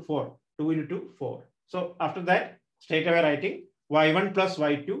 equal to 4. 2 into 4. So after that, straight away writing y1 plus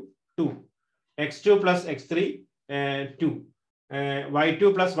y2, 2. x2 plus x3, 2.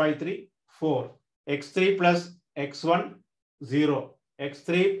 y2 plus y3, 4. x3 plus x1, 0.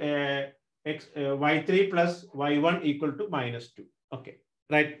 y3 plus y1 equal to -2. Okay,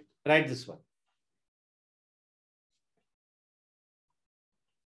 write this one.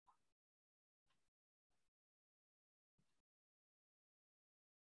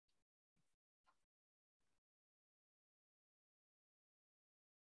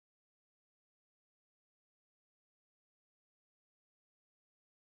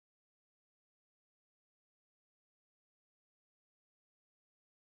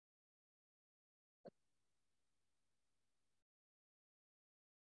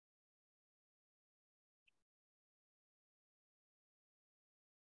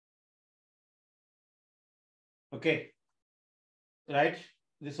 Okay, right?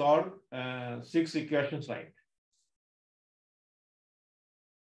 This all 6 equations, right?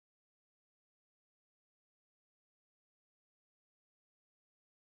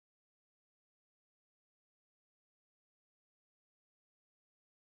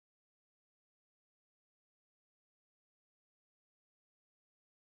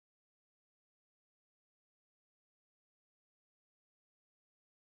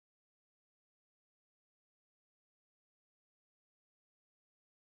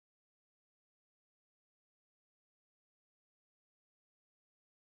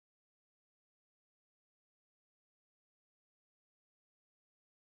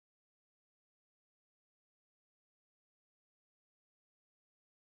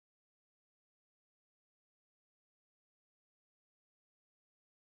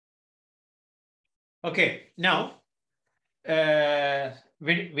 Okay, now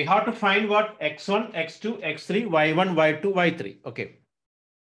we have to find what x1, x2, x3, y1, y2, y3. Okay.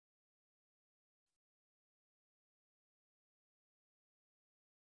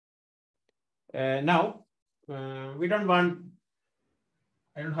 Now we don't want.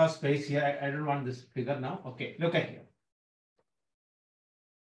 I don't have space here. I don't want this figure now. Okay, look at here.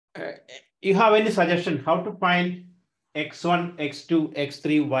 You have any suggestion how to find x1, x2,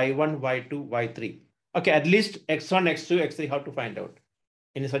 x3, y1, y2, y3? Okay, at least x1, x2, x3, how to find out?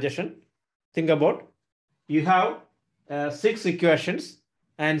 Any suggestion? Think about. You have 6 equations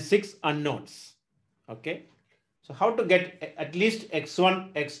and 6 unknowns. Okay, so how to get at least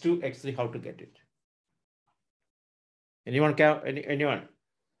x1, x2, x3? How to get it? Anyone have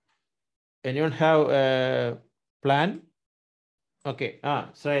anyone have a plan? Okay.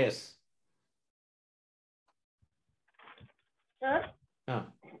 Shreyas. Sir, Ah.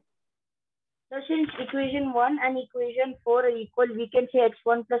 so since equation 1 and equation 4 are equal, we can say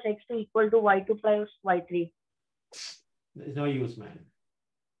x1 plus x2 equal to y2 plus y3. There's no use, man.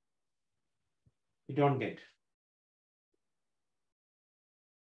 You don't get.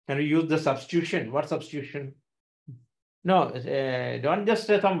 Can you use the substitution? What substitution? No, don't just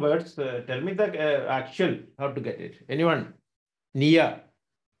say some words. Tell me the actual how to get it. Anyone? Nia?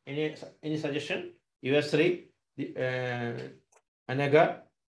 Any suggestion? US3, Anaga,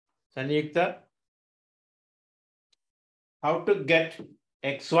 Sanyukta. How to get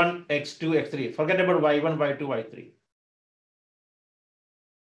x1, x2, x3? Forget about y1, y2, y3.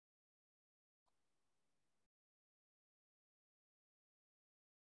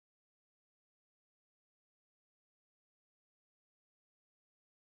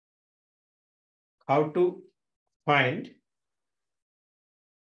 How to find?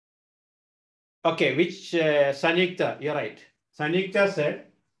 Okay, which Sanyukta? You're right. Sanyukta said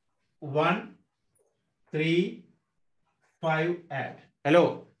 1, 3, 5 add.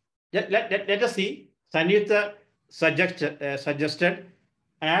 Hello. Let us see. Sanyukta suggested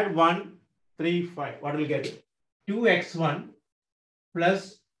add 1, 3, 5. What will get? 2x1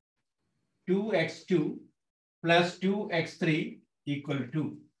 plus 2x2 plus 2x3 equal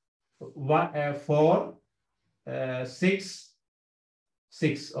to 4, 6,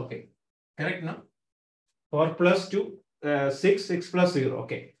 6. Okay. Correct now? 4 plus 2, 6, 6 plus 0.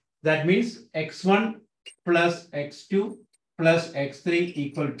 Okay. That means x1 plus x2 plus x3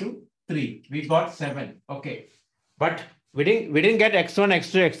 equal to 3. We got 7. Okay. But we didn't get x1,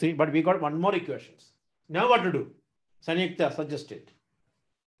 x2, x3, but we got one more equations. Now what to do? Sanyukta suggested.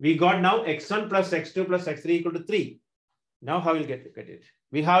 We got now x1 plus x2 plus x3 equal to 3. Now how will get it?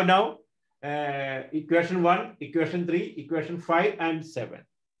 We have now equation 1, equation 3, equation 5, and 7.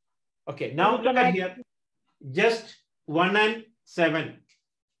 Okay, now look at here. Just 1 and 7.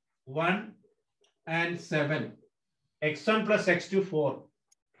 1 and 7. x1 plus x2, 4.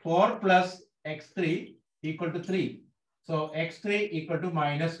 4 plus x3 equal to 3. So x3 equal to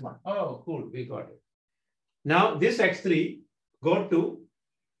 -1. Oh, cool. We got it. Now this x3 go to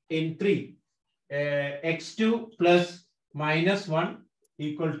in 3. X2 plus minus 1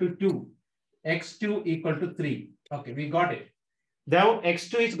 equal to 2. X2 equal to 3. Okay, we got it. Now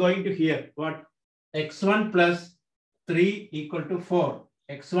X2 is going to here. What? X1 plus 3 equal to 4.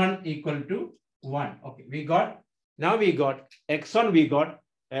 X1 equal to 1. Okay, we got. Now we got X1 we got,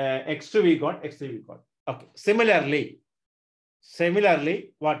 X2 we got, X3 we got. Okay, similarly,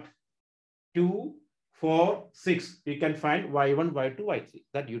 what? 2, 4, 6. We can find Y1, Y2, Y3.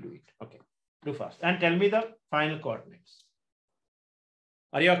 That you do it. Okay, do fast. And tell me the final coordinates.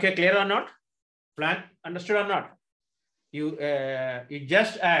 Are you okay, clear or not? Plan, understood or not? You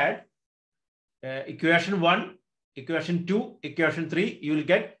just add equation 1, equation 2, equation 3. You will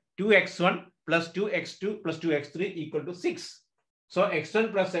get 2x1 plus 2x2 plus 2x3 equal to 6. So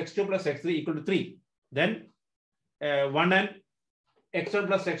x1 plus x2 plus x3 equal to 3. Then 1 and x1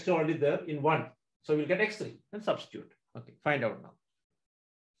 plus x2 already there in 1. So we'll get x3. Then substitute. Okay, find out now.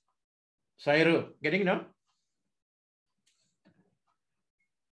 Sairu, getting now?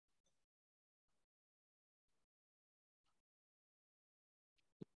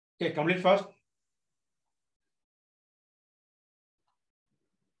 Okay, complete first.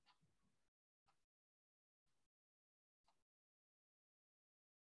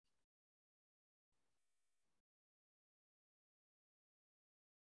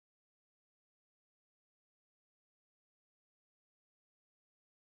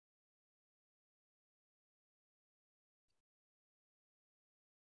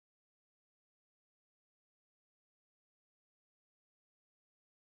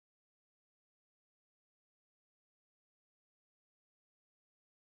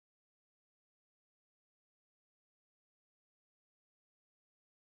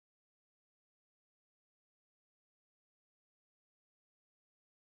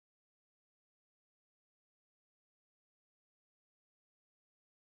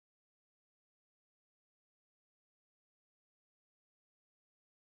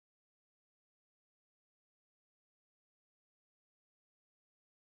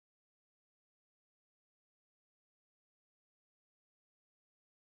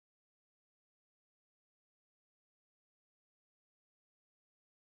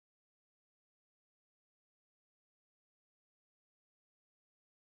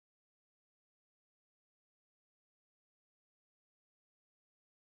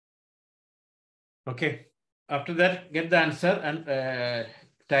 Okay. After that, get the answer and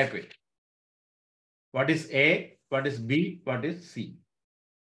type it. What is A? What is B? What is C?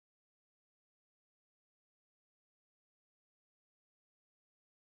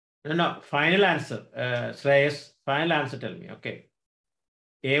 No, final answer. Shreyas, final answer tell me. Okay.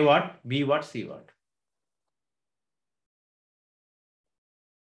 A what? B what? C what?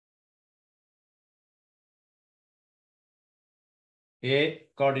 A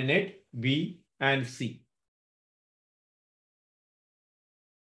coordinate, B and C.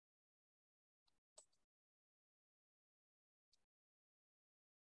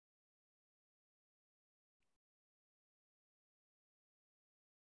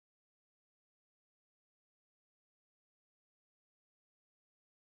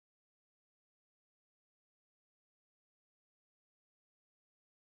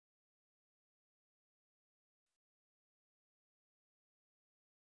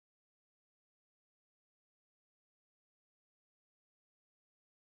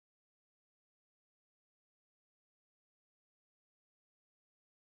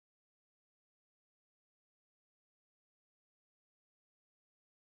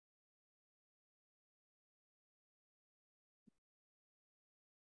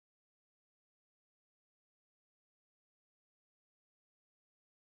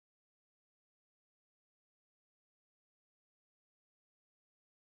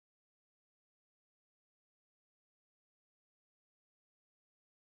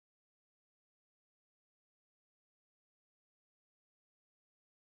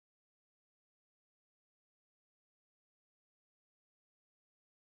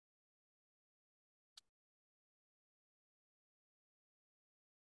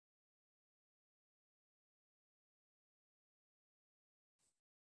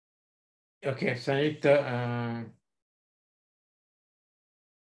 Okay, Sanjit, I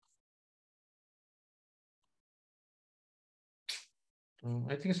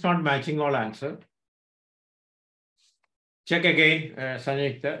think it's not matching all answer. Check again,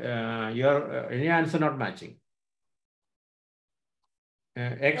 Sanjit. Your any answer not matching.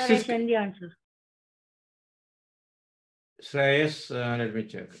 X Sir, I is send the answer. Shreyas, let me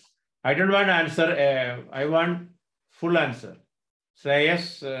check. I don't want answer. I want full answer.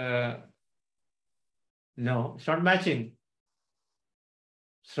 Shreyas, no, it's not matching.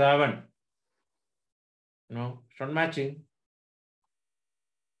 7. No, it's not matching.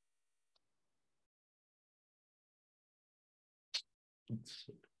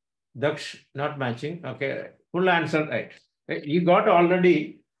 Daksh, not matching. Okay, full answer right. You got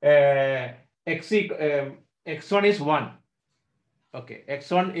already x1 is 1. Okay,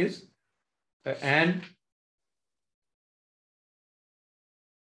 x1 is and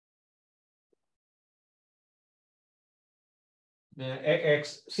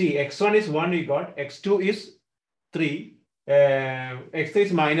x1 is 1 we got, x2 is 3, x3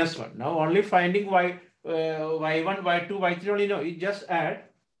 is -1. Now only finding y1, y2, y3 only. No, you just add.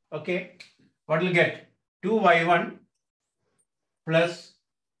 Okay, what will get? 2y1 plus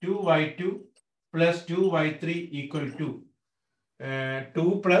 2y2 plus 2y3 equal to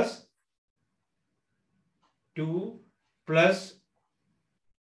 2 plus 2 plus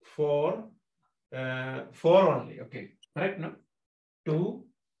 4, 4 only. Okay, correct? No, 2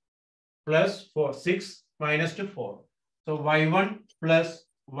 plus 4, 6 minus 2, 4. So y1 plus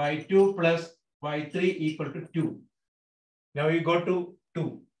y2 plus y3 equal to 2. Now you go to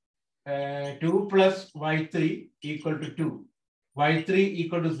 2. 2 plus y3 equal to 2. y3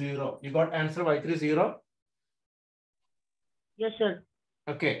 equal to 0. You got answer y3 0? Yes, sir.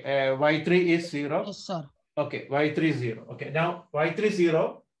 Okay, y3 is 0. Yes, sir. Okay, y3 is 0. Okay, now y3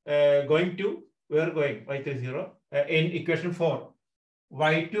 0 going to, we are going y3 0 in equation 4.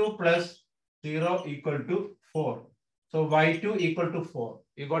 y2 plus 0 equal to 4. So y2 equal to 4.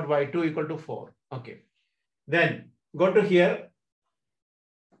 You got y2 equal to 4. Okay. Then go to here.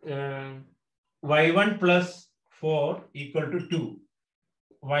 Y1 plus 4 equal to 2.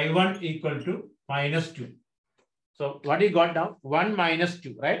 Y1 equal to -2. So what you got now? 1 minus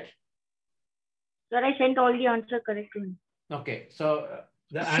 2, right? Sir, I sent all the answer correctly. Okay. So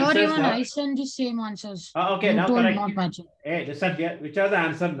the Sir, answers even are... I sent the same answers. Okay, You now told correct. not matching. Hey, listen here. Which are the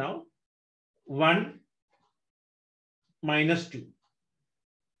answer now? 1 minus 2.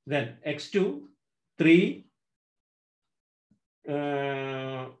 Then x2, 3,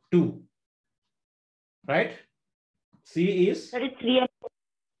 2. Right? C is... Sir, it's 3 and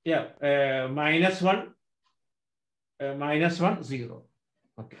Yeah, -1, -1, 0.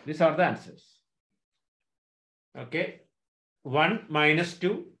 Okay, these are the answers. Okay, 1,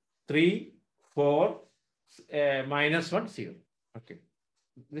 -2, 3, 4, -1, 0. Okay,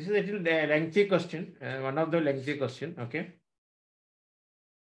 this is a little lengthy question, one of the lengthy question. Okay.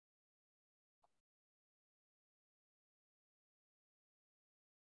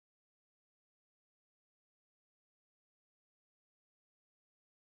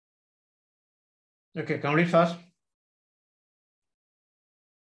 Okay, count it fast.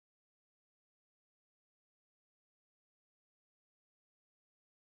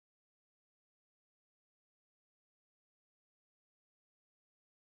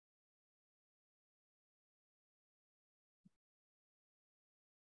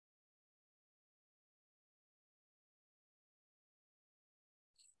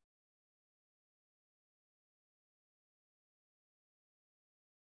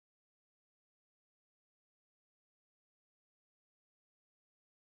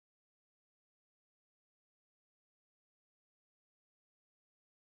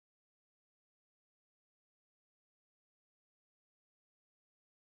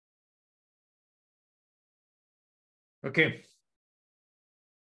 Okay.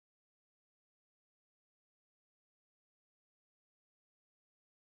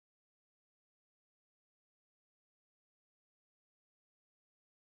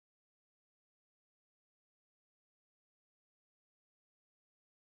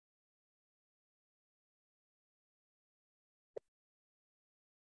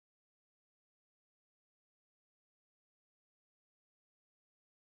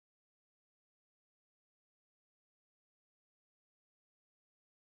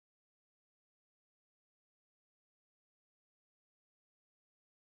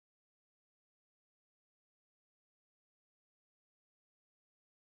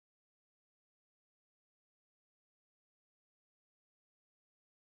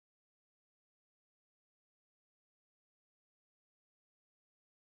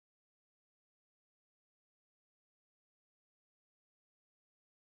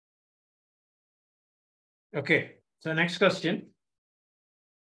 Okay. So next question.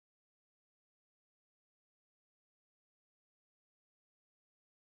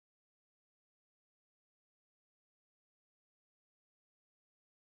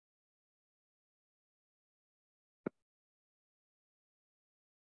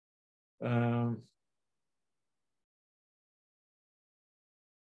 Um,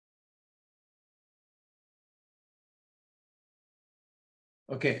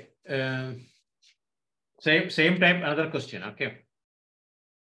 Okay. Same type, another question. Okay.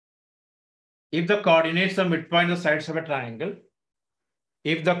 If the coordinates of midpoint of the sides of a triangle,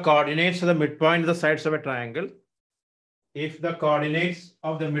 if the coordinates of the midpoint of the sides of a triangle, if the coordinates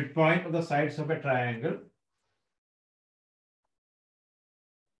of the midpoint of the sides of a triangle,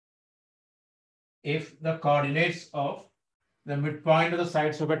 if the coordinates of the midpoint of the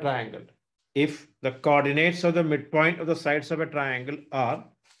sides of a triangle, if the coordinates of the midpoint of the sides of a triangle are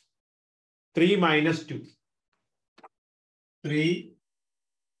 3 minus 2, 3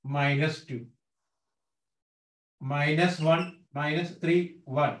 minus 2, minus 1, minus 3,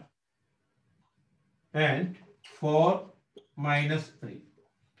 1, and 4 minus 3.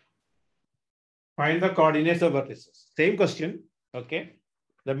 Find the coordinates of vertices. Same question. Okay.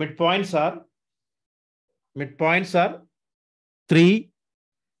 The midpoints are 3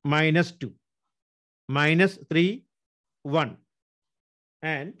 minus 2, minus 3, 1,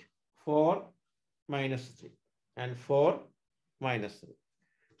 and 4 minus 3, and 4 minus 3.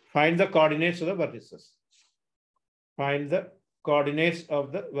 Find the coordinates of the vertices. Find the coordinates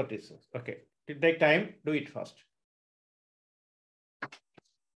of the vertices. Okay. It take time. Do it fast.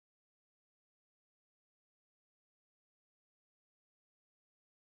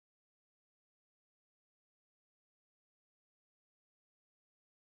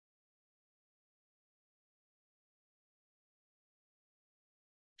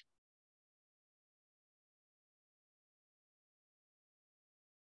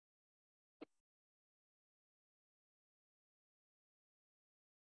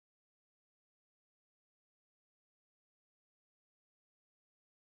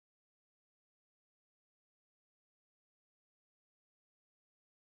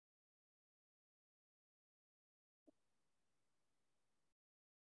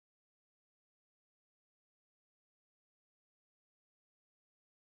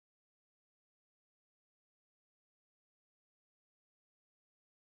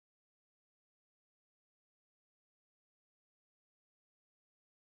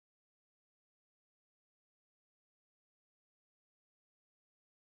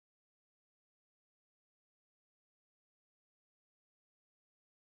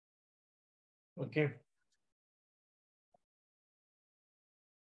 Okay.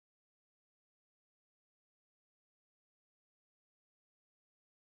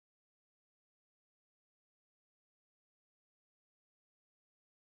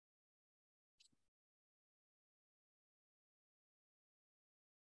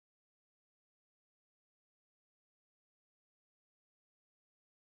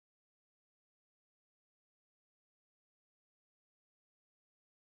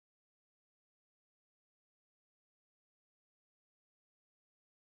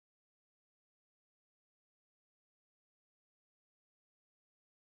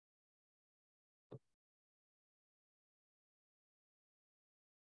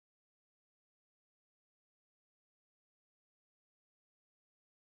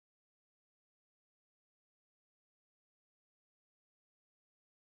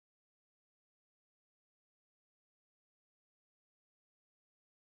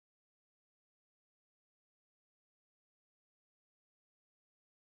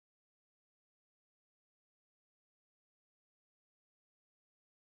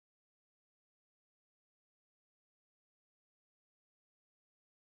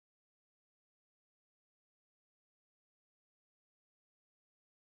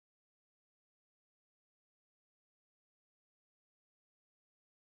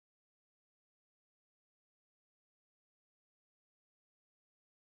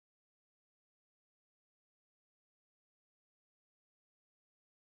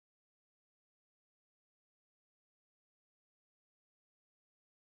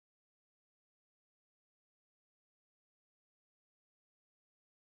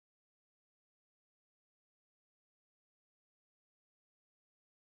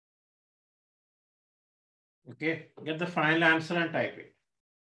 Okay. Get the final answer and type it.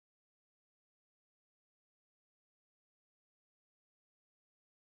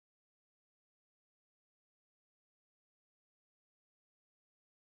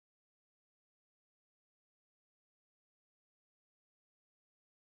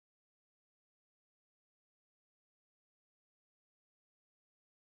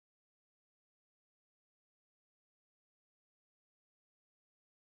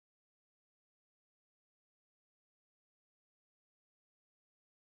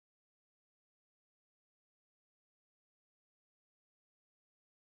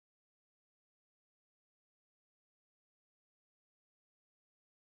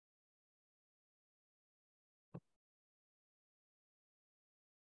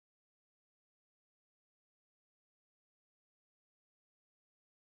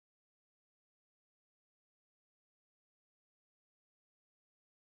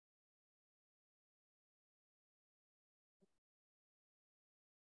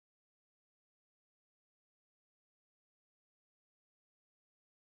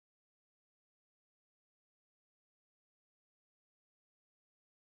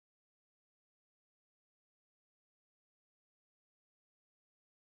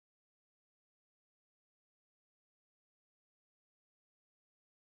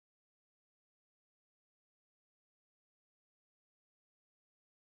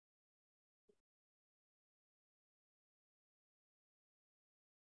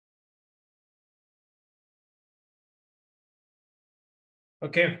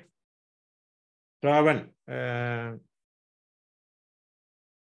 Okay. Ravan.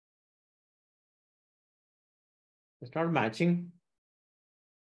 It's not matching.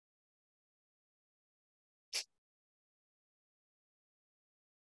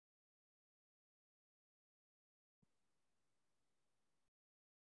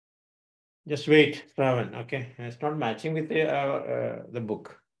 Just wait, Ravan. Okay, it's not matching with the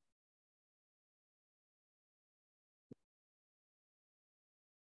book.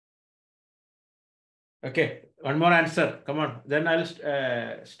 Okay, one more answer. Come on. Then I'll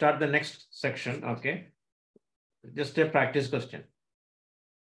start the next section. Okay, just a practice question.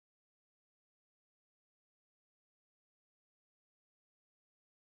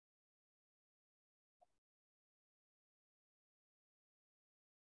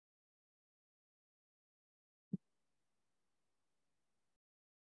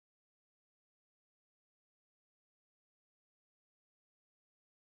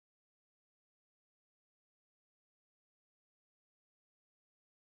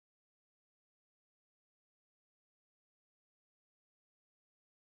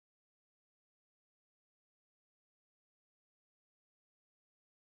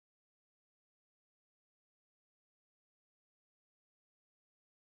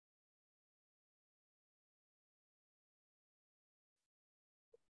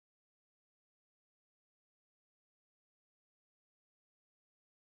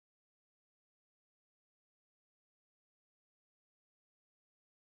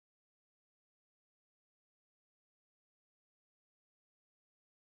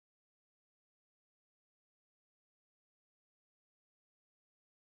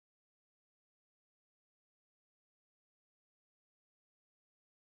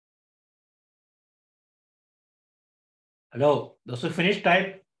 Hello, those who finished,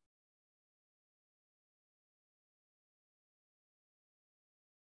 type.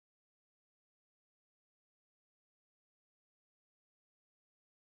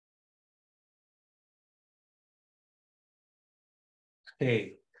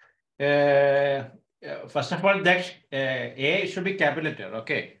 Hey. First of all, that A should be capital letter.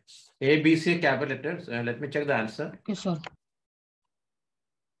 Okay. A, B, C capital letters. Let me check the answer. Okay, sir.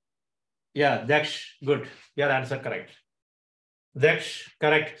 Yeah, Daksh, good. Your answer correct. Daksh,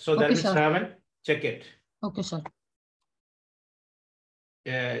 correct. So that Okay, means sir. Ravan, check it. Okay, sir.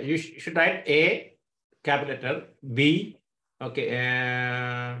 You should write A, capital letter, B, okay,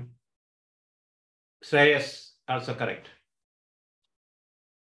 Shreyas, also correct.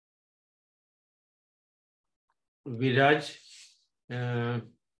 Viraj,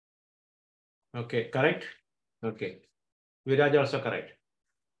 okay, correct. Okay, Viraj also correct.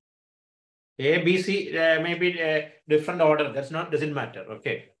 A, B, C, maybe different order. Doesn't matter.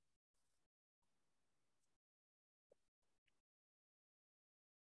 Okay.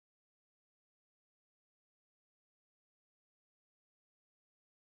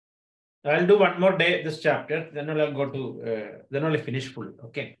 I'll do one more day this chapter. Then I'll go to. Then I'll finish full.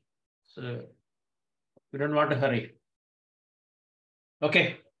 Okay. So we don't want to hurry.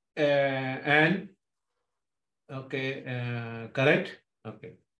 Okay. And okay. Correct.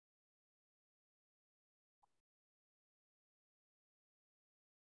 Okay.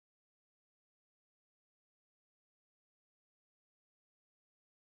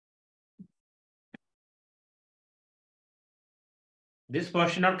 This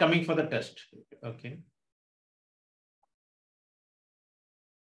portion not coming for the test. Okay.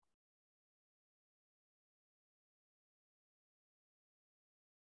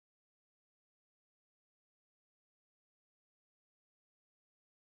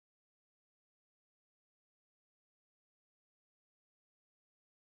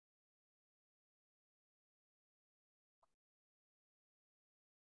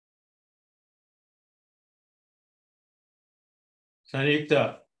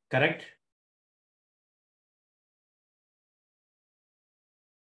 Sanjukta, correct?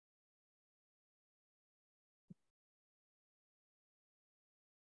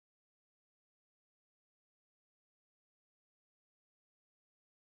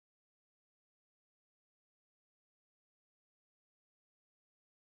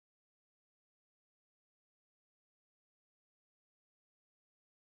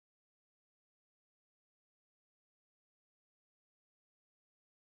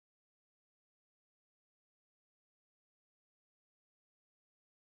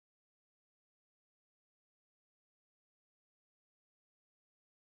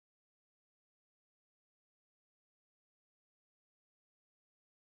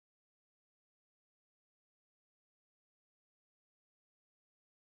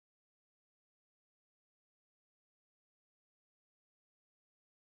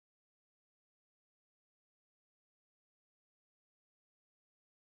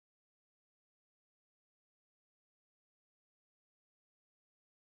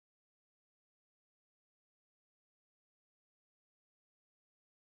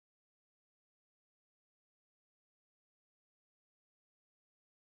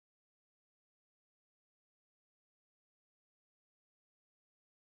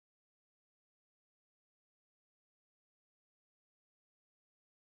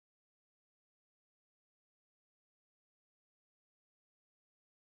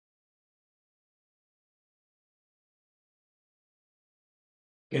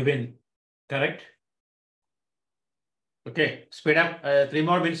 Kevin, correct? Okay, speed up. 3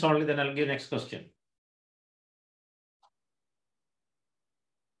 more minutes only, then I'll give next question.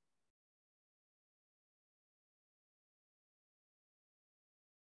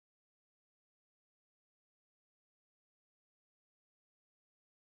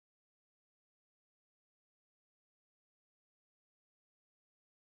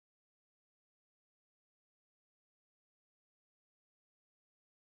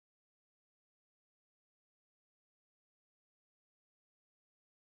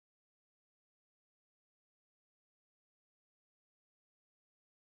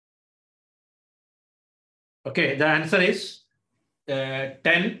 Okay, the answer is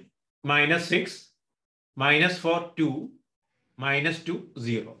 10 minus 6 minus 4, 2 minus 2,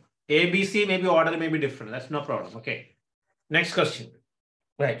 0. A, B, C maybe order may be different. That's no problem. Okay. Next question.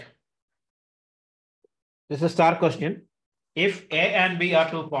 Right. This is a star question. If A and B are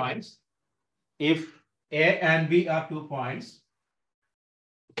 2 points, if A and B are 2 points,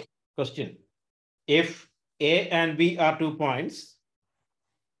 question. If A and B are 2 points,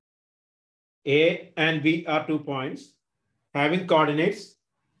 A and B are 2 points, having coordinates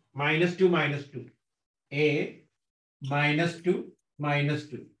 -2, -2. A -2,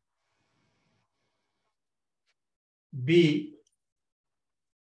 -2. B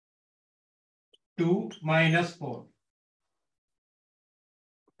 2 -4.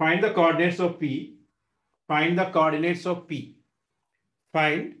 Find the coordinates of P. Find the coordinates of P.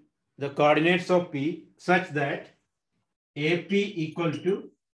 Find the coordinates of P such that AP equal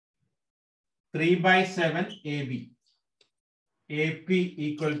to 3/7 AB. AP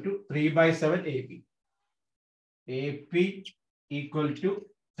equal to 3/7 AB. AP equal to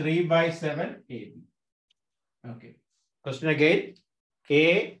 3/7 AB. Okay. Question again.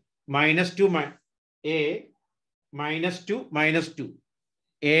 A -2 A -2 -2.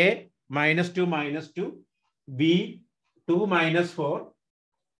 A -2 -2. B 2 -4.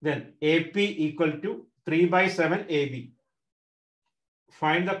 Then AP equal to 3/7 AB.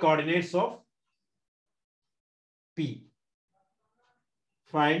 Find the coordinates of P.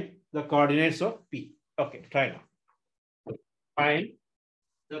 Find the coordinates of P. Okay, try now. Find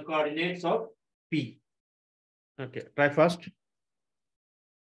the coordinates of P. Okay, try first.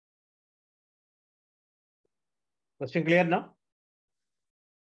 Question clear now?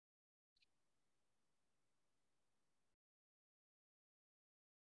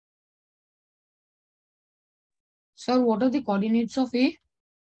 Sir, what are the coordinates of A?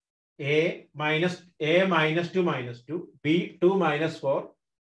 A -2 -2. B 2 -4.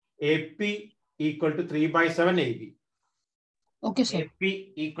 AP equal to 3/7 AB. Okay, sir.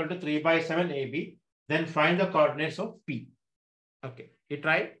 AP equal to 3/7 AB. Then find the coordinates of P. Okay, you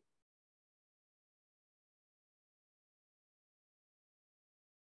try.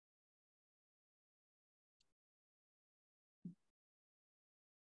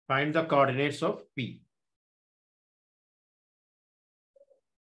 Find the coordinates of P.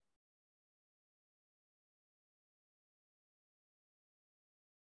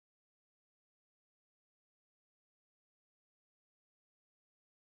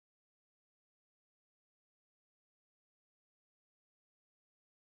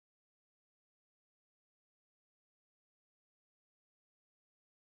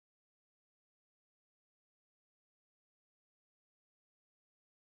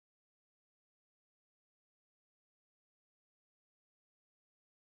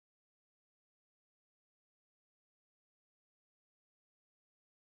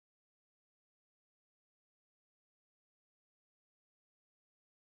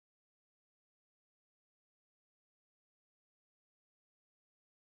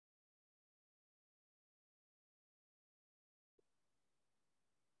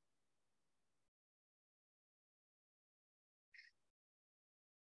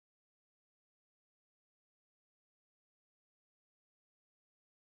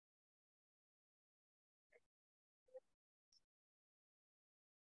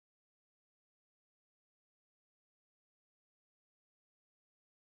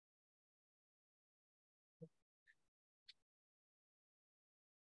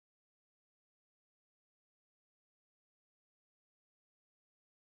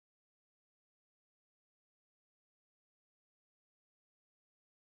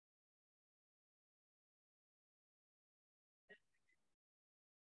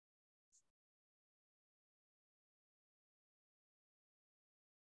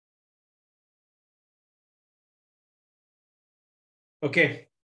 Okay.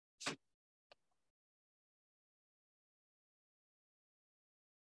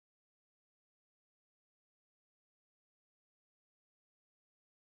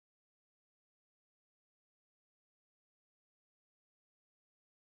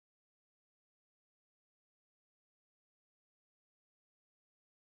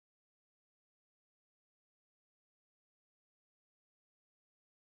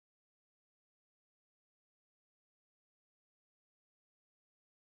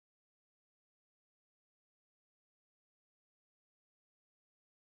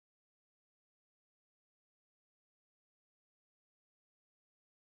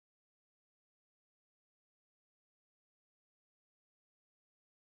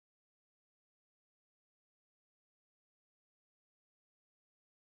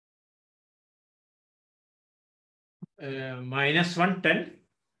 minus 1, 10.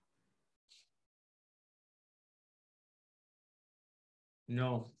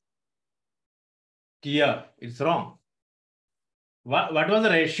 No. Here, it's wrong. What was the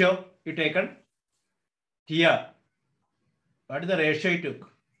ratio you taken? Here. What is the ratio you took?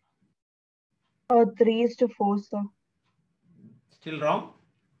 3:4, sir. Still wrong?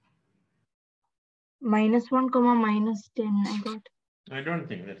 -1, -10, I got. I don't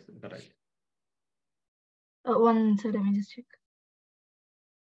think that's correct. One, sir, let me just check.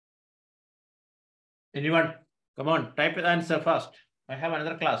 Anyone? Come on, type the answer first. I have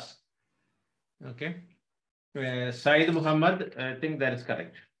another class. Okay. Said Muhammad, I think that is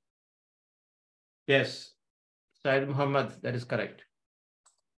correct. Yes. Said Muhammad, that is correct.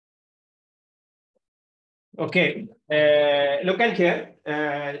 Okay. Look at here.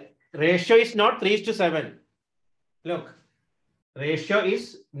 Ratio is not 3:7. Look. Ratio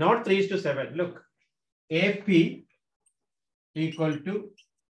is not 3:7. Look. AP equal to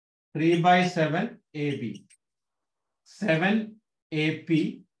 3/7 AB. 7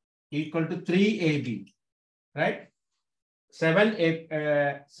 AP equal to 3 AB. Right? 7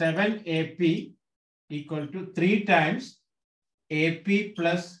 AP equal to 3 times AP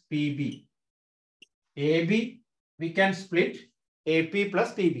plus PB. AB, we can split AP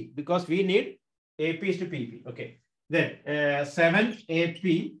plus PB because we need AP is to PB. Okay. Then 7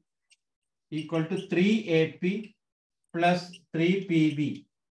 AP equal to 3 AP plus 3 PB.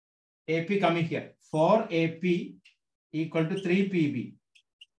 AP coming here. 4 AP equal to 3 PB.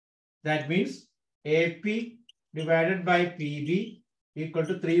 That means AP divided by PB equal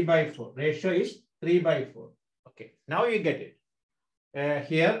to 3/4. Ratio is 3/4. Okay. Now you get it.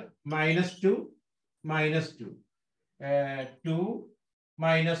 Here -2, -2. 2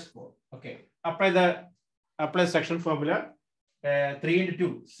 minus 4. Okay. Apply section formula. 3 into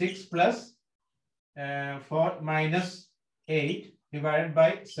 2, 6 plus 4 minus 8 divided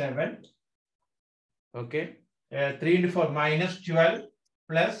by 7. Okay. 3 into 4 minus 12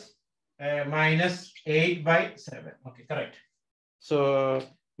 plus minus 8/7. Okay, correct. So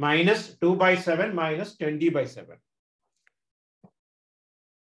minus 2/7 minus 20/7.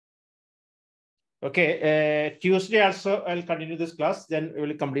 Okay, Tuesday also I'll continue this class, then we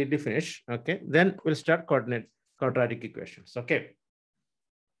will completely finish. Okay, then we'll start quadratic equations. Okay.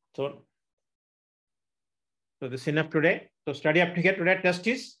 So this is enough today. So study up to here. Today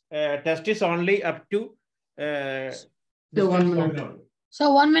test is only up to So 1 minute.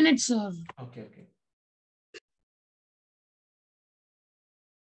 So 1 minute, sir. Okay, okay.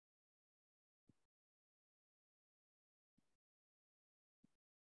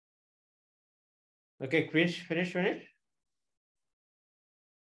 Okay, finish.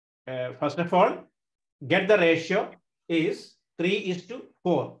 First of all, get the ratio is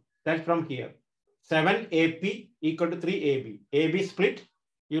 3:4. That's from here. 7 AP equal to 3 AB. AB split,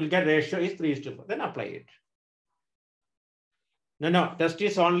 you will get ratio is 3:4. Then apply it. No, test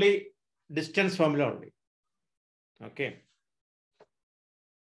is only distance formula only. Okay.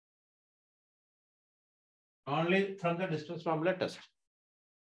 Only from the distance formula test.